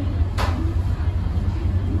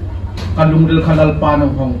kalung del khalal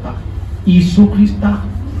panong hong ta Isu Krista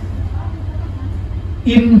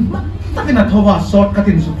in takina thowa short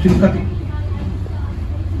katin su khil katin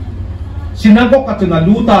sinagok at na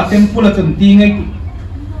luta temple at tingay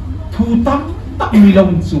tutam tak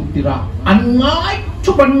milong tira an ngay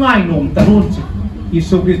chupan ngay nom taron si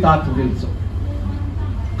Isu Krista turil so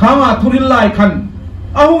kama turil lai kan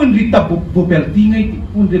ahun rita bubel tingay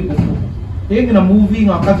unde bubu na movie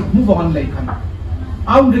nga kasuk move on lai kan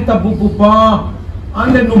ahun rita bubu pa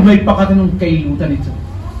ande numay pakatanong kay lutan ito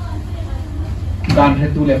gan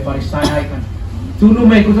retule parisay ay kan tuno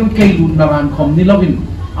may kusan kay lunaran kom nilawin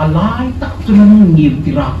alay tak tu nang ngir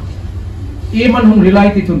tira eman hong relay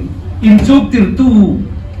titun inchuk tirtu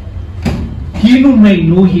hinu may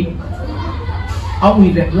nuhi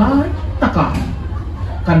awi relay taka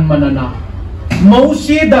kan manana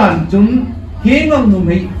mausidan tun hengang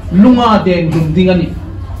numay lunga den dumdingani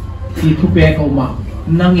itupe ka uma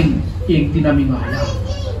nangin ing tinamingaya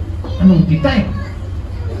anong titay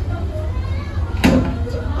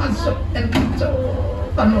asap and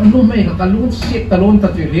tanong numay kakalun sip talon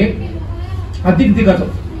tatwiri adik to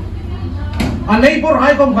anay por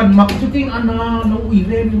hay kong kan maksuting ana no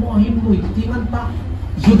uire mo ahim mo itingan ta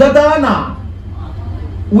sudadana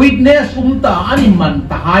witness umta animan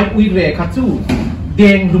tahay uire katsu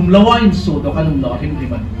deng lumlawain so do kanum no him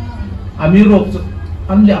riman amirok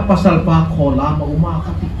anli apasal pa khola ma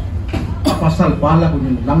umakati apasal pa la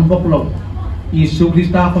kun langbok lo Isu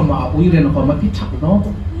Krista ko ma uire no ko matitsak no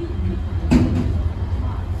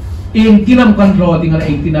ing tinam kan ro tingal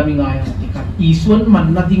ing tinami nga ya ikat isuan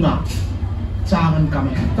man na tinga jangan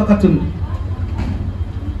kami takatun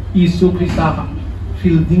Isu Krista ka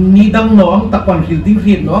fielding nidang no ang takwan fielding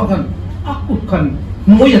rin no kan akut kan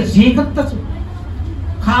moya zekat ta su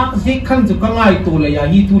ka zekan su ka ngai to le ya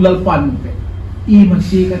hi tu lal pan pe I man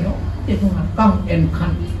zekan no ito nga kang en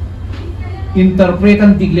kan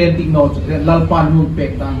interpretan tiglen tigno lal pan mun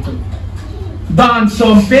pe dan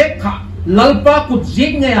som pe ka lalpa kut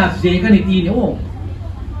zek ngaya zekan iti ni o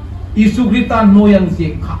Isu Krista no yang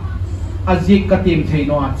zek ka a zek ka tem thei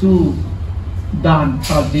no chu dan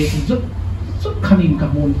ta zek zut zut khanin ka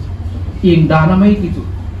mun ing dana mai ti chu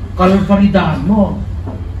kalpari dan mo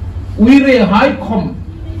uire hai khom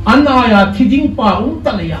anaya thiding pa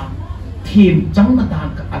talaya thim chang na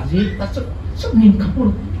dan ka a zek ta chu nin ka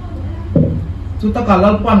pun chu ta ka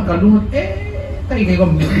lalpan ka lung kai kai ko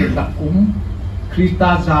mi ta kum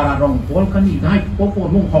Krista Zara rong pol kan inai popo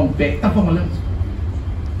mong hong pe ta phong lang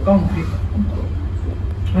kong phi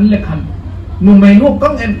an le khan nu mai no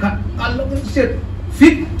kong en ka kalong set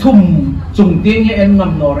fit thum chung ting ye en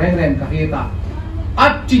ngam no reng reng ka heta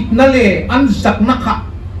atit na le an sak na kha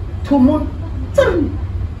thumun chan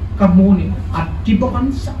kamuni ati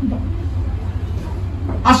bokan sak do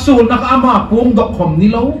asul na ka ama pong dok khom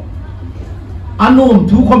ni lo anom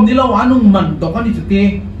thu khom ni lo anung man dok ani te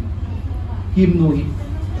him nuhi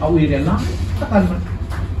awi rela takan man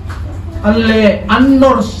alle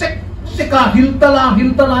annor seka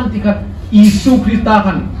hiltalan tikat Isu Krista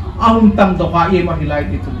kan ahung tang doka e mahilay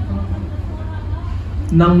dito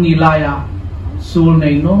nang nilaya sul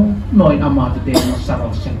nay no noy ama te no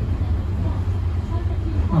sarosyan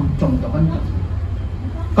ang tong dokan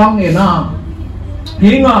kang ena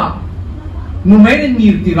hinga numainin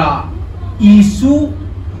ngirtira Isu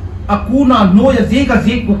akuna noya zeka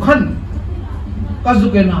kukan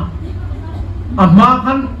kazukena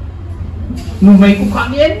amakan numay ko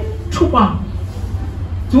kanyen chupa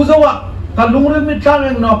chuzawa kalungren mi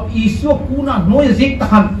taneng na Isu kuna no yazik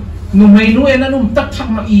takan numay no ena num taksak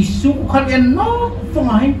na Isu kanyen no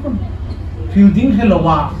fungahin ko fielding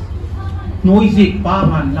hellowa no yazik pa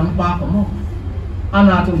man lang pa ko mo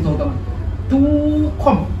ana tung to tu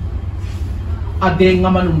kom adeng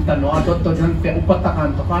ngamanum tano adot to jan pe upatakan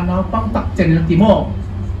to kana pang tak chen timo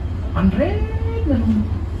andre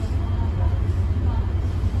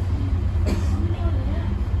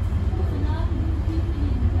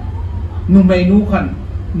numai nu kan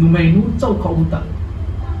numai nu chau ka umta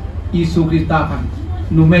Isu Krista kan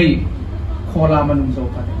numai khola manum zo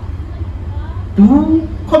kan tu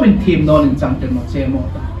komen team non chang ten no che mo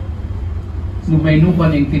ta numai nu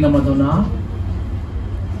kan eng tinamadona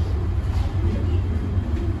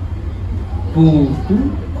pu tu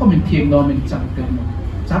komen team non men chang ten no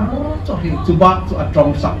chang cho hin chu ba chu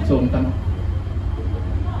atrong sak zong ta no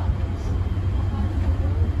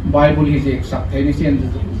Bible is exact thai sen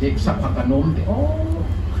exact akanom te oh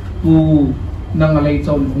pu nangalay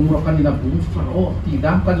chon hungro kanina bung faro ti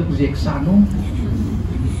dam ka ju exact no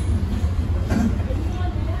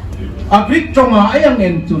aprik chonga ayang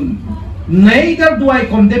entun neither do I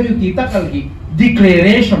condemn you ti takalgi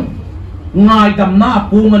declaration ngai dam na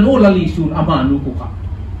pungan o lalisun amanu ko ka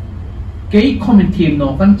kay comment team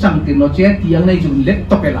no kan chang tin no che tiang nei jun let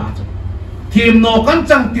to pela chu team no kan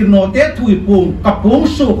chang tin no te thui pung kapung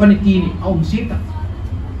su kan ti ni aum sita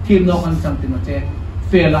team no kan chang tin no che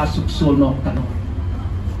fela suk sol no tano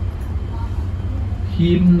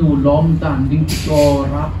him nu lom dan ding to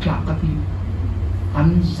rap klak ka ti an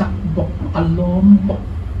sak bok alom bok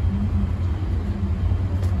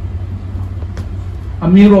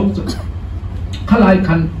amirok chu khalai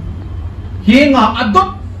khan hinga adot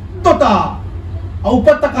dota au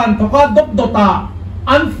patakan to ka dot dota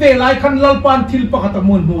an felai khan lalpan thil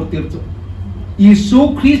pakatamun mo tir chu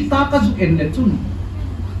Isu Krista ka zu en le chun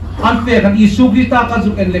an fe kan Isu Krista ka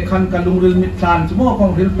zu en le khan kalungril mit tlan chu mo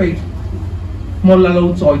kong ril pe molalo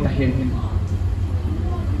choi ta hen hen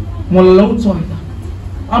molalo choi ta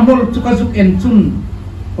amol chu ka zu en chun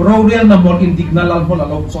rorial na mol indignal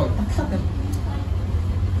molalo choi ta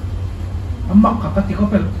amak ka ti ko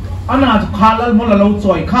pel ana khalal molalo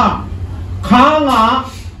choi kha nga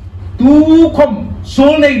tu khom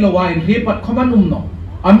sol nei lawai repat khomanum no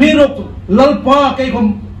amirok lalpa kai khom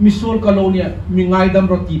misol kalonia mingai dam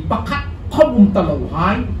roti pakhat khom talo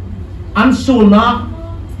hai an solna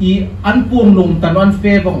I an puang nung tanon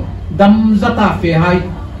febong dam zata fe hai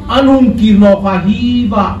anung kirno ka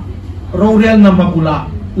hiwa rorel na magula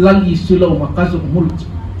lal isulo makazuk mulch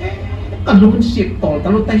kalung sip tol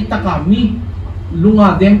talo tahi takami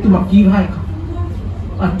lunga dem tu makir hai ka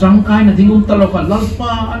at jangkai na dingum talo ka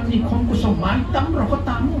lalpa an ni khom ko so mai tam ro ko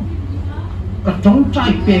tamo ka chong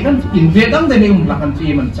chai pe kan inve dang de ne lakan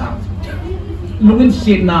chi man cha lungin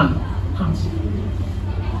sip nan hang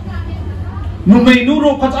numay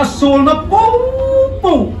nuro kat asol na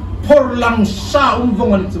po por lang sa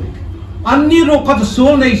vongan tu aniro kat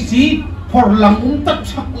asol na isi por lang tat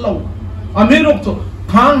saklaw amirok tu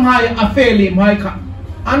kanghay afeli mai ka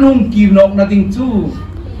anong kinok na ting tu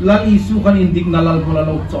lal isu kan indik na lal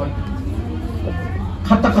bolalaw choy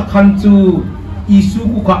katakakan tu isu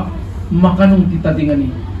ko ka makanong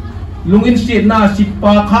titadingani lungin si na si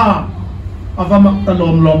pa ava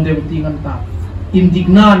maktalom-lom de tingan ta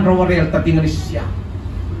indignan rawarel tatingan siya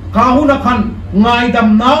kahunakan ngai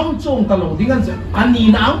dam naum chong talo dingan sa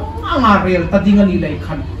anina ang arel tatingan nilay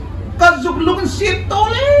kan kazuklukan sip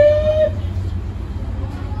tole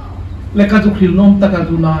le kazukil nom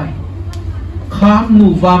takadunay kham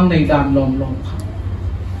nu wang nei dan lom lom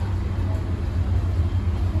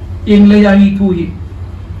ing leyangi kuhi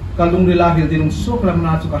kalung rilahil dinung sok lang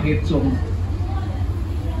na suka het chong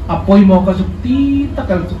apoy mo kasukti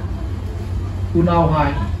takal unaw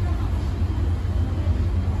hai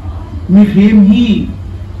mi him hi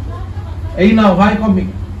ai naw hai ko mi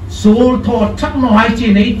sol tho thak no hai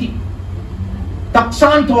chi nei ti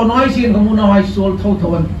taksan tho no hai sin ko unaw hai sol tho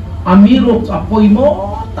thon amirok apoy mo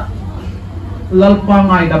ta lalpa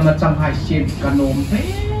ngai dam na chang hai sin kanom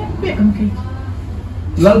pe kan ke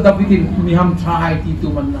lal dapitin mi ham tha hai ti tu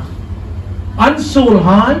man na an sol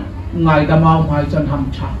hai ngai damau hai chan ham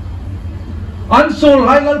tha an sol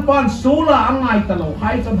hai lalpan sola angai talo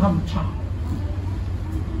hai chan ham tha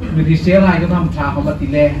mi di sel hai chan ham tha ko mati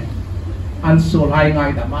le an sol hai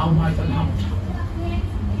ngai damau hai chan ham tha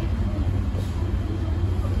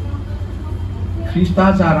Krista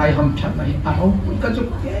jarai ham tha nai aro ka chu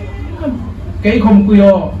ke khom ku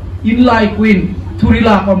yo in lai queen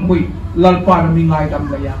thurila kom kui lalpan mi ngai dam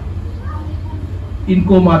la ya in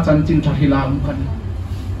ko ma chan chin tha hilam kan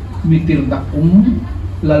mitir dak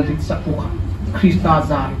Lalditsak ko Krista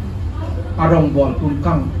zari arong bol kun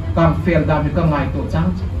kang fel dami ka ngai to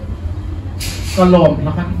chang kalom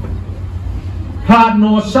lakan had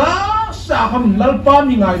no sa kam lalpa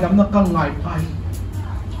mi ngai dam na kang ngai pai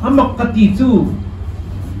amak kati chu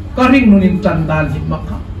karing nunin chandan hit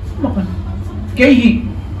makan hi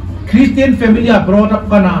Christian family brought up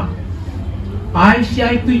kana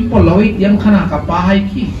ICI tui poloi yang khana ka pa hai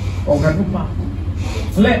ki ogan upa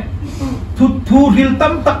le thu hil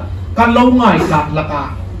tam tak kan lo ngai laka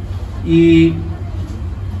I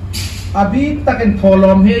abi taken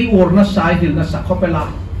tholom he orna sai hil na sakhopela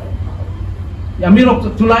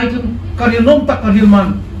yamirok tulai tun karil nom tak karil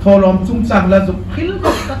man tholom chung chang la zu khil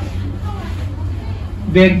tak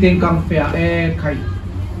beng teng kang fea khai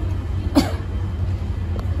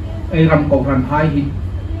ram ko ran hai hi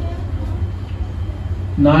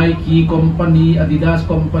Nike company Adidas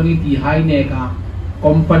company ti hai ne ka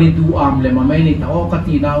company tu am le ma mai ni ta o ka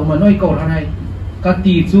ti na ma noi ko ran hai ka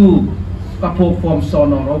ti chu ka perform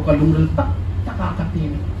sonoro ka lung tak ka ti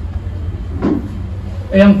ni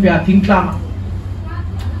yang pia thing tlang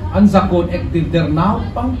an zakon ek der now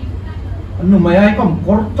pang anu mayai kom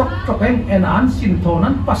kor chok en an sin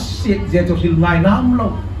thonan pasit je to hil ngai nam lo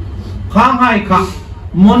khang hai kha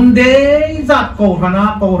monde zat ko rana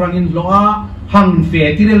ko ranin loa hang fe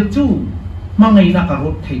tirel chu mangai na ka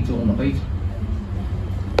rot thai chong no kai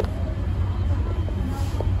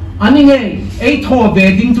ani nge ei tho be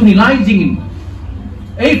ding tu ni lai jing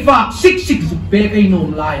ei fa sik zu be kai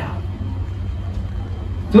nom la ya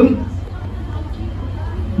tun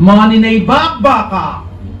mani nei bak ka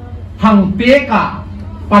hang pe ka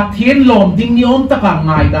pathian lom ding ni om ta ka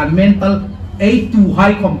ngai dan mental ei tu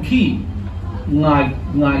hai kom khi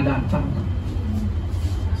ngai dan chang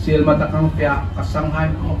sel mata kang pya kasang hai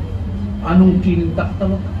ko anung kin tak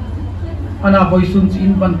taw ana boy sun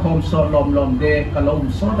in ban khom so lom de kalom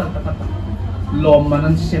so da ta lom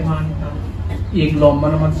manan seman ta ing lom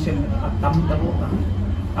man sem atam ta ro ta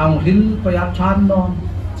ang hil pya chan non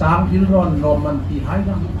chang hil ron lom man ti hai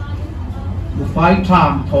dang bu fai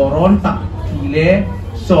tham thoron tak ti le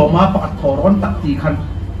so ma pa thoron tak ti khan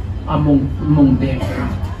amung de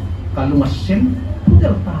kalunga sem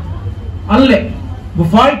delta alle bu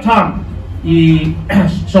fai tham I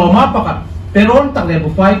so ma pa peron tak le bu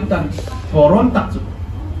fai tan thoron tak chu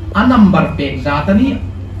anambar pe zatani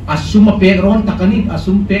asuma pe ron takani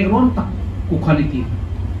asum pe ron tak ku khaliti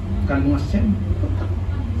kalunga sem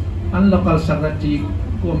an local secretary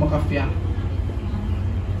ko makafia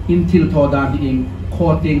intil thoda di ing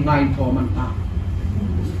khoting ngai tho man ta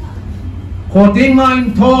khoting ngai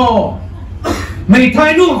tho mai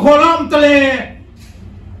thai nu kholam tale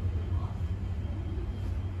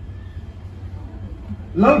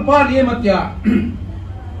lalpa li matya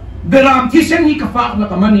beram thisen hi kafak la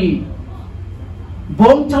kamani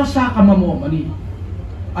bom chal sa kamamo mani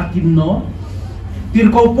atim no tir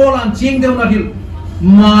ko polan ching deu na hil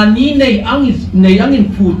mani nei angin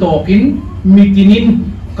phu tokin mitinin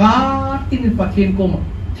ka tin pathen ko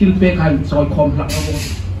thil pe khan soi khom lak bo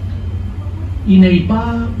inei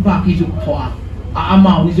ba ki juk thoa a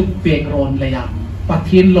amau ni juk pe ron le ya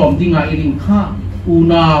pathen lom dinga iring kha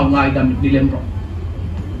una ngai dam dilem ro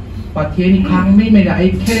pathen khang mai da ai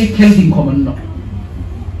kel ding ko man no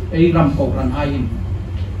ai ram ko ran ai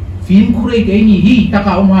phim khure ke ni hi ta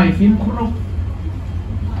ka mai phim khuro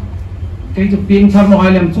cái chụp tiếng thằng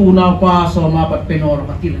nói làm chu nào qua so mà bật penor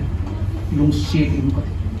bật kia lung xịt im có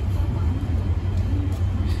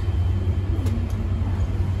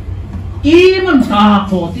ý mình ta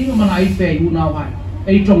khổ tiếng mà lại về u nào vậy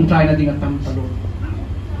ấy trồng trái là tiếng tâm ta luôn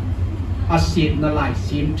asit na lại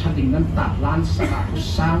xiêm chặt tiếng năn tạt lan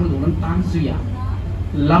sang luôn năn tan dịa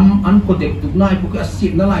lâm ăn có đẹp tục này cái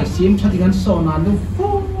asit na lại xiêm chặt tiếng năn so năn đâu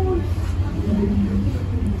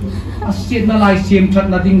asit na lai sim chat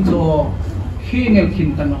na ding cho khi ngel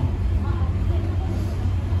khin ta no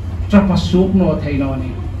chapasuk no thei no ni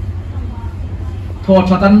tho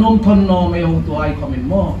chatan nom thon no me ho to ai comment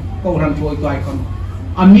mo ko ran choi to ai kon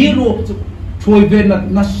ami ro choi ben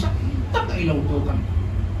na sak tak ai lo to kan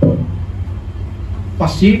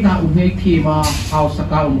pasik na umhei thi ma hau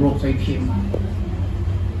saka ro sai thim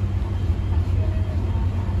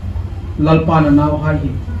lalpa na hai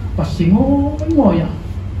pasingo ngoya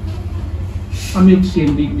amik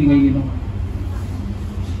sen dik di ngai no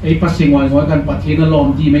ai pasingwal ngoi kan pathina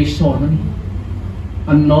lom di mai so na ni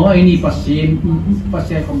an no ai ni pasin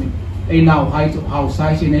pasai ko mi ai naw hai chu hau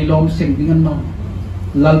sai sin ai lom seng ding an no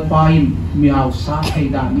lalpain mi hau sa thai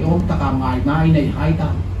da mi om ta ka ngai nai nei hai ta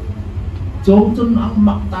chom chun ang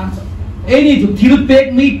mak tan ai ni chu thil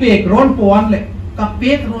pek mi pek ron pon le ka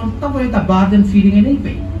pek ron ta vai ta baden feeling ai nei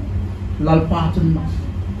pe lalpa chun no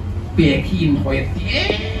pek hin hoi ti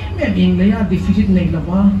em in le ya deficit nei la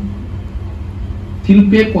wa thil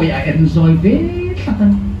pe ko ya enjoy ve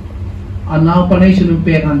thatan anaw panai sun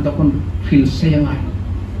pe kan ta kon feel se ngai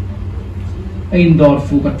indoor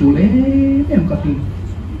fu ka tu le em ka ti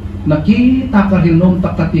naki ta ka hil nom ta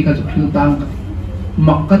ka ti ka ju fil tang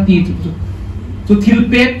makati tu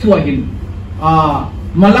thilpek thua hin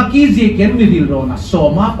malaki je ken mi dil rona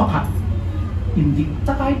soma pakhat indik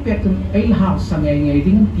takai pek tun ai hau sangai ngai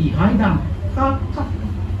ding ti hai dam ka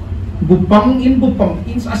bupang in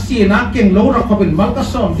asina keng lo ra khopin mal ka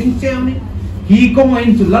som ding cheu ni hi ko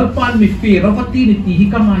ngain tu lalpan mi fe rawati ni ti hi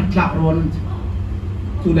ka ngai tla ron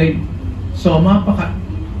tu dai soma pakhat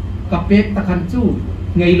ka pek takan chu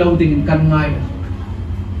ngai lo ding kan ngai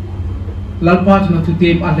lalpa chu na tu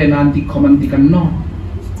tem alenan di common di kan no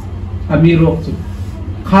amiro chu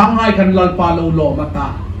khangai kan lalpa lo mata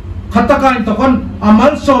khatakan to kon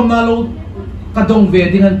amal som na lo kadong ve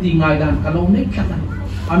ding an ti ngai dan ka lo nei khakan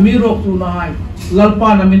amiro chu na hai lalpa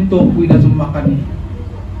na min to pui na zum makani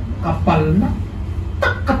kapal na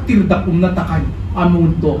takatir da na takan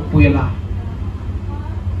amun to puela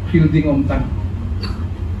fielding tan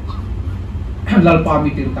lalpa mi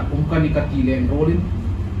tir ta kani katilen rolin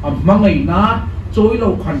mangai na choi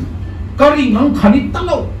lo khan kari ngang khani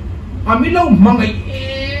talo amilo mangai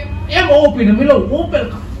em open amilo open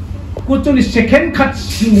ku chu ni second khat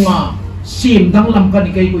singa sim dang lam kani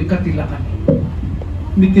kai koi katila kan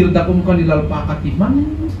mitir da kani lalpa katiman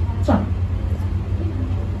sa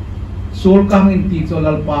sol kang inti so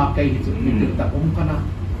lalpa kai chu mitir da kana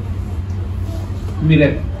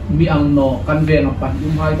miret mi ang no kan ve na pan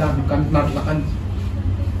umai da kan nar la kan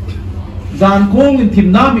dan kong in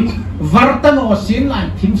tim nami vartan o sin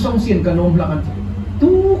lan tim song sin kanom la kan tu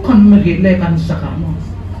kan me le kan sakamo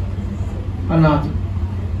ana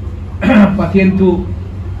patien tu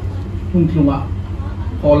untlunga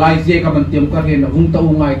o lai je ka man tiam ka re na hung ta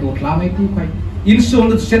ungai to tlangai tu kai in so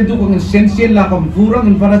na sen tu kong sen la kam furang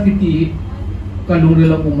in paratiti kalure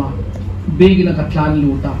la uma begi na katlan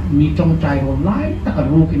luta mi tong trai ron lai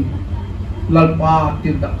takarukin lalpa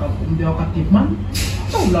tir da ka kum dio ka tipman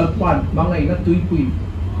tau lalpan bangai na tui pui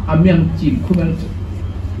amiang chin khumel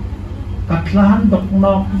katlan dok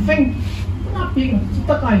nok veng na ping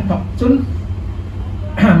takai tok chun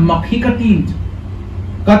makhi katin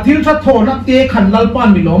kathil tha tho na te khan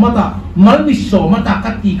lalpan mi lo mata mal mi so mata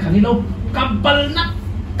kati khani lo kabal na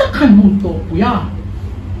takhan mun to puya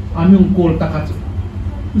amiung kol takat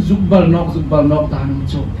zubbal nok tanam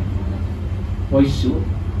cho oisu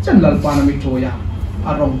chan lalpa na mi choya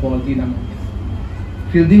arong bol ti na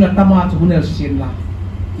fielding atama chu hunel sin la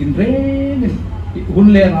in ren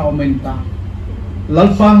hunle ra aumenta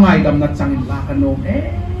lalpa ngai dam na changin la kanom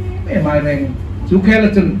mai reng chu khela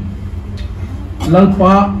chun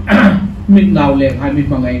lalpa mit naw le hai mit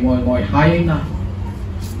mangai ngoi hai na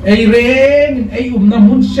ei ren ei na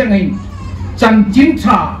mun sengai chan chin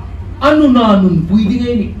tha anuna nun pui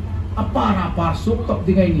dingai ni apara par sok tok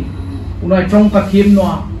dingai ni unai trong ka thiem no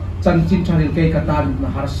chan chin tha ril kai ka tan na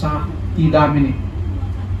harsa ti da mini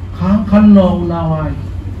khang khan no na wai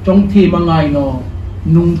trong thi mangai no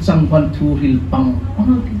nung chang pan thu hil pang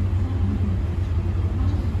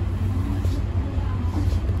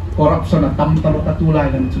corruption tam talo tatulai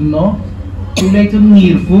lan chun no tulai chun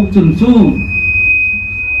ngir fuk chun chu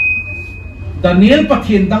Daniel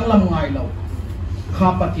pathian dang lam ngai lo kha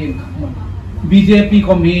pathian kham BJP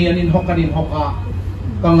ko mi anin hokanin hoka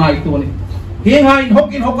ka ngai tu ni hi ngai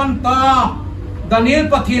hokin hokan ta Daniel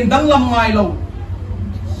pathian dang lam ngai lo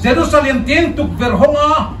Jerusalem tin tuk ver honga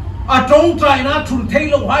atong trai na thun thei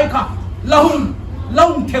lo hai kha lahun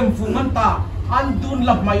long them fu man ta an dun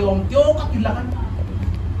lap mai om tyo ka kilakan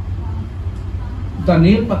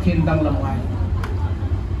Daniel pathian dang lam ngai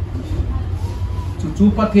chu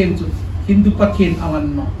pathian chu Hindu pathian angan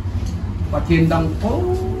no pathian dang ko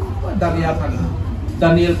daria kan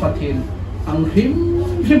Daniel pathian ang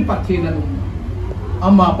him pathian anu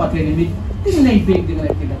ama pathian ni tin nei beg ding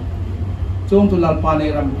nei tin chong tu lalpa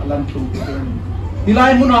nei ram alan tu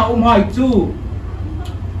dilai muna hai chu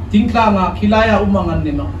tingkla nga khilaya umangan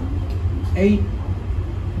ni no ei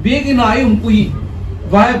beg ina ai pui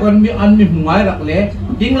vai kon mi an mi hungai rak le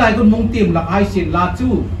ding lai kon mong tim lak ai sin la chu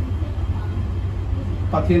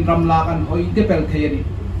pathian ramla kan hoi de pel thei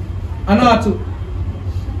ana chu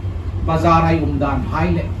bazar hai dan hai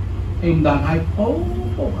le dan hai po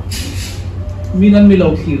minan mi lo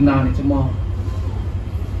khir na ni chama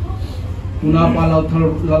tuna pa lal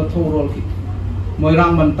thor rol ki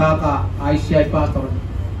moirang manta ka ICI pa tor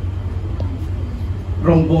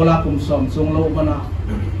rong bola kum som song lo mana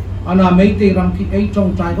ana mei te ram ki ei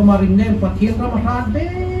chong trai ko maring nem pathian ram ha de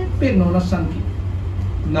pe no na san ki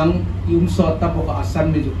nang yung sot ta po ka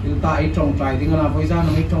asan mi ju ta ai chong trai ding na poisa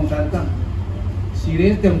nang ai chong trai kan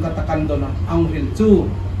serious tem katakan do na ang ril chu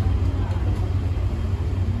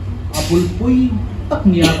apul pui tak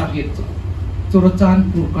nia ta hit chu chan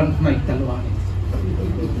pur kan mai talwa ni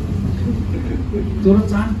ตัว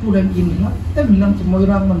จานผู้เล่นอินครับแต่มีน้ำสมอย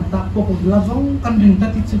รังมันตักปกติละสองกันถึงตั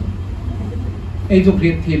ดที่สุดไอ้จุกเรี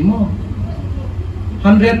ยนเทียมมั้ง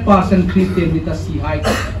100% คริสเตียนดิตาสีหาย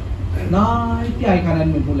น่าที่ไอ้ขนาด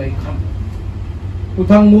มันบุเลยครับผู้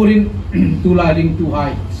ทางมูรินตุลาดิงตุหา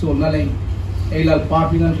ยส่วนอะไรไอ้หลักปา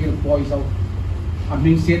พิงันเรียลปอยส์เอาอา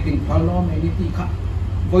มิงเซติงพาล้อมไอ้นี่ที่ครับ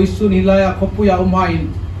บอยสุนิลายขบปุยาอุมาอิน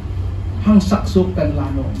หังสักสุกกันลา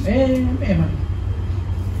นอมัน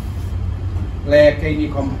แลกไอ้นี่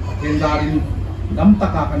คอมเห็นดารินดำตะ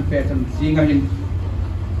กากันเฟสันสิงห์หิน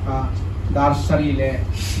ดาร์สรีเล่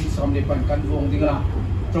ที่สมเด็จปันกันวงดิ่งละ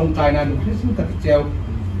ตรงใจนั้นคริสต์กัดเจ้า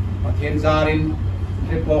ประเทศดารินเ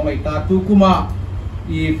รียกว่าไม่ตาตุกุมา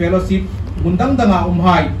อีเฟลโลชิพมุนดังดังอาไฮ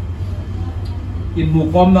อินหมู่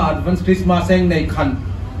กอมนาอัดวันคริสต์มาสเองในคัน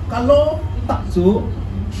กะโลตักซู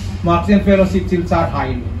มาร์เซนเฟลโลชิพซิลซาร์ไฮ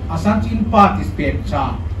อาสันจินปาร์ติสเปตชา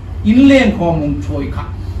อินเลี้ยงของมุงช่วยค่ะ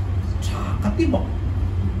ชากติบอก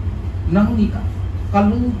นั่งนี่กัน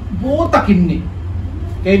ลุงโบตักินนี่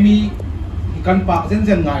แกมีกันปากเส้น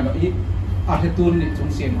ง่ายเนาะอีอาเทตุนนี่สง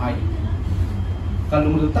เสียมให้กันลุ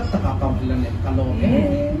งดูตักตะกาเก่าเลยเนี่ยกันลง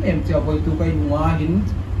เอ็มเจ้าไปตัวไปหัวหิน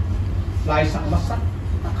ลายสังมัสสัก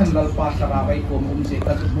ขันลลปาสระไปกลมเสก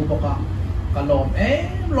กันบุปกากันลม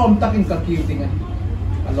ลมตักอินกับคิวติงัน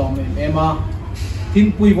กันลมมาทิ้ง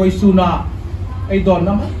ปุยไว้สุนาไอ้ดอน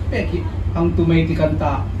น้ำเป็กหังตุไม่ที่กันต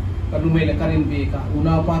ากันลุงไม่เลยกันอินเบกาอุณ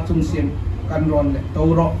าปาสงเสียมกันร้อนเลยตัว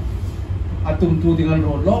รอatum tu dengan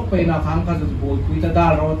rolok pe na khang ka boy pui ta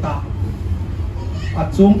da rota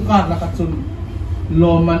achum ka la ka chun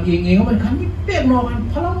lo man ing man khan mi pek no kan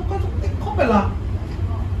phalang ka tik kho pe la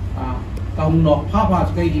kaung nok pha pha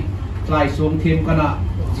kai di klai som them kana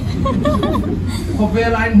kho ve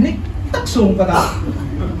lai nik tak som ka da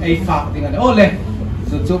ai fa dengan ole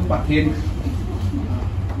chu chu pathin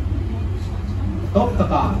top ta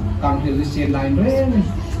ka kang hil sen line re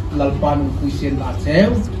lalpan ku sen la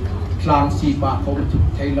seuคลางสีปากเขาจุด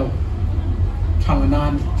ใช้เราทางนา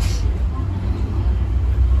น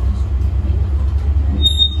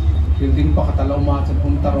ถึงดิ้งปกติเรามาจนอ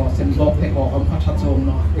งตลอดเส้นบอกแต่ก่อคำพัดชมเ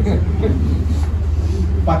นาะ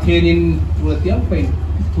ประเทศนินตัวเตี้ยเป็น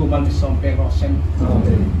ทัวมันสองเป็นรอเส้น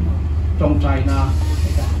จงใจนะ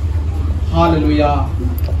ฮาเลลูยา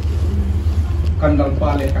กันดัลปา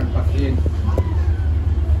เลกันประเทศ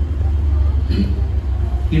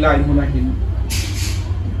ที่ไลมุนาหิน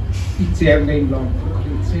อีเจมในลอง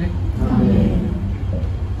ดูสิ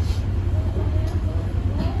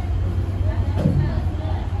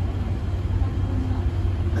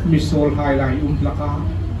มิโซลไฮไลท์ลักา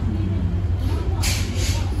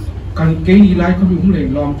กันเกย์ไลท์เขาอยู่เลย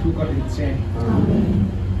ลองทุกข์กันเช่น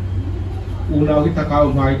อูนาวิตาเกา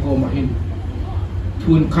ไมโกมาหิน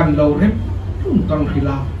ทุนคันเราเร็บทุ่งกังฮิล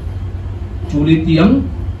าจูริเตียง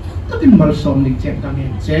ก็เป็นมาสมนิเจกัน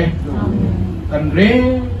เช่นกันเร่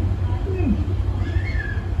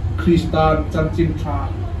คริสตานจันจินทรา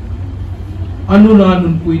อนุนานุ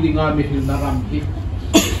นปุยดิงามิหิลนารัมฮิ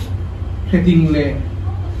เฮติงเล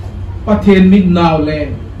ประเทศมิดนาวเล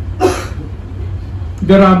เ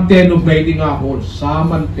ดรามเตนุเบดิงาโฮลสา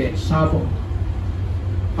มันเตสาบ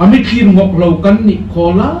อามิคีรงกเหล่ากันนิโค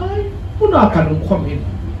ลายพุนากันงความเห็น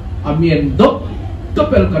อามีนดก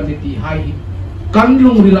เปลกันนิติไฮกันล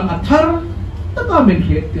งริลาอัธาร์ตะกาเมนเฮ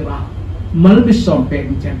ติรามัลบิสอมเป็น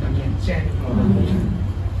เจนกันเย็นเจน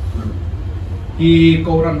อีโก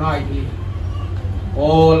รันไฮโอ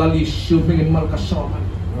ลาลิชูเมนมัลกัสซอมัน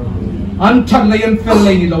อันชันเลยนเฟลเล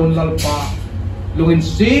ยนี่เราลัลปาลุงอิน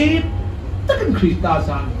ซีตะกันคริสตาซ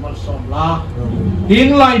านมัลซอมลาหิง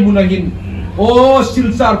ไลมุนาหินโอซิล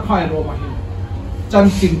ซาร์ไพโรมาหินจัน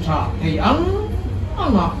สินทราเฮียง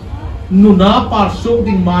อ่ะนุนาปาร์โซ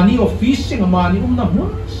ดิงมานีออฟฟิศเซงมานีนามุน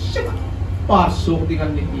เซงปาร์โซดิงั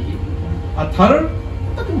นนี่อัธาร์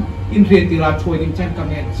ตะกันอินเรติราช่วยดิงเจนกัง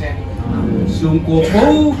เงินเจนซุงโกโ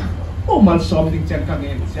อ้มันซ้อมดิงเจนกังเ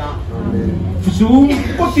งินจ้าซุง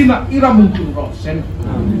ก็ที่น่ะอิรามุงคุรอเซน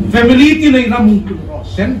แฟมิลี่ที่น่ะอิรามุงคุรอ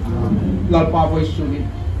เซนลาปาไว้สุนิ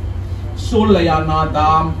โซลยานาด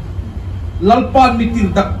ามลาปามิติ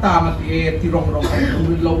ดักตามติที่รองคุ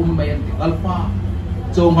ณเราไม่ยันติลาปา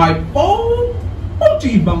จงให้ป้อง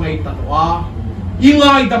จีบังไอตัดว่ายิ่งไง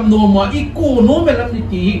ดำโนมาอีกูโนเมลันนิ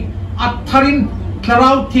ติอัฐารินครา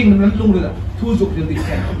วทิ้งนั้นลงเลยทุจุกเรื่องที่แ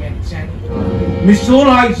ค่เงินเช่นมิโซไ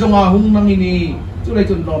ลจงอาหุงนังอินีจุเลย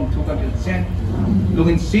จนรอมทุกันเรื่องเช่นลุง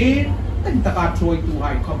อินซีตั้งตะการช่วยตัวใ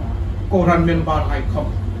ห้คำโกรันเมนบาร์ให้ค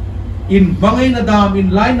ำอินบังไอนาดามอิน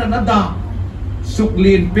ไลน์นาดาสุก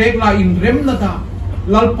ลีนเปกลาอินเรมนาดา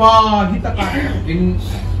ลลปาฮิตะการอิน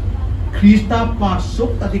คริสตาปาสุ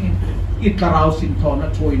กตัดอินอิตราวสินทอนะ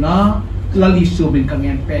ช่วยนะ lali sumin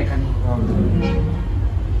kangen pe kan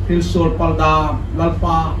hil sol palda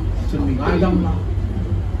lalpa chun mi ngai dam na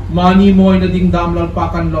mani moi na ding dam lalpa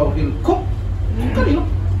kan lo hil khop kan lo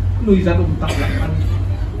lui ra tak lang kan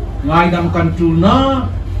ngai dam kan tu na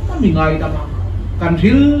mi ngai dam kan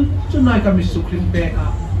hil chun nai kami sukrim pe ka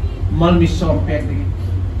mal mi som pe ding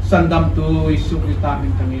sandam tu isu kita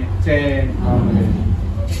min kangen che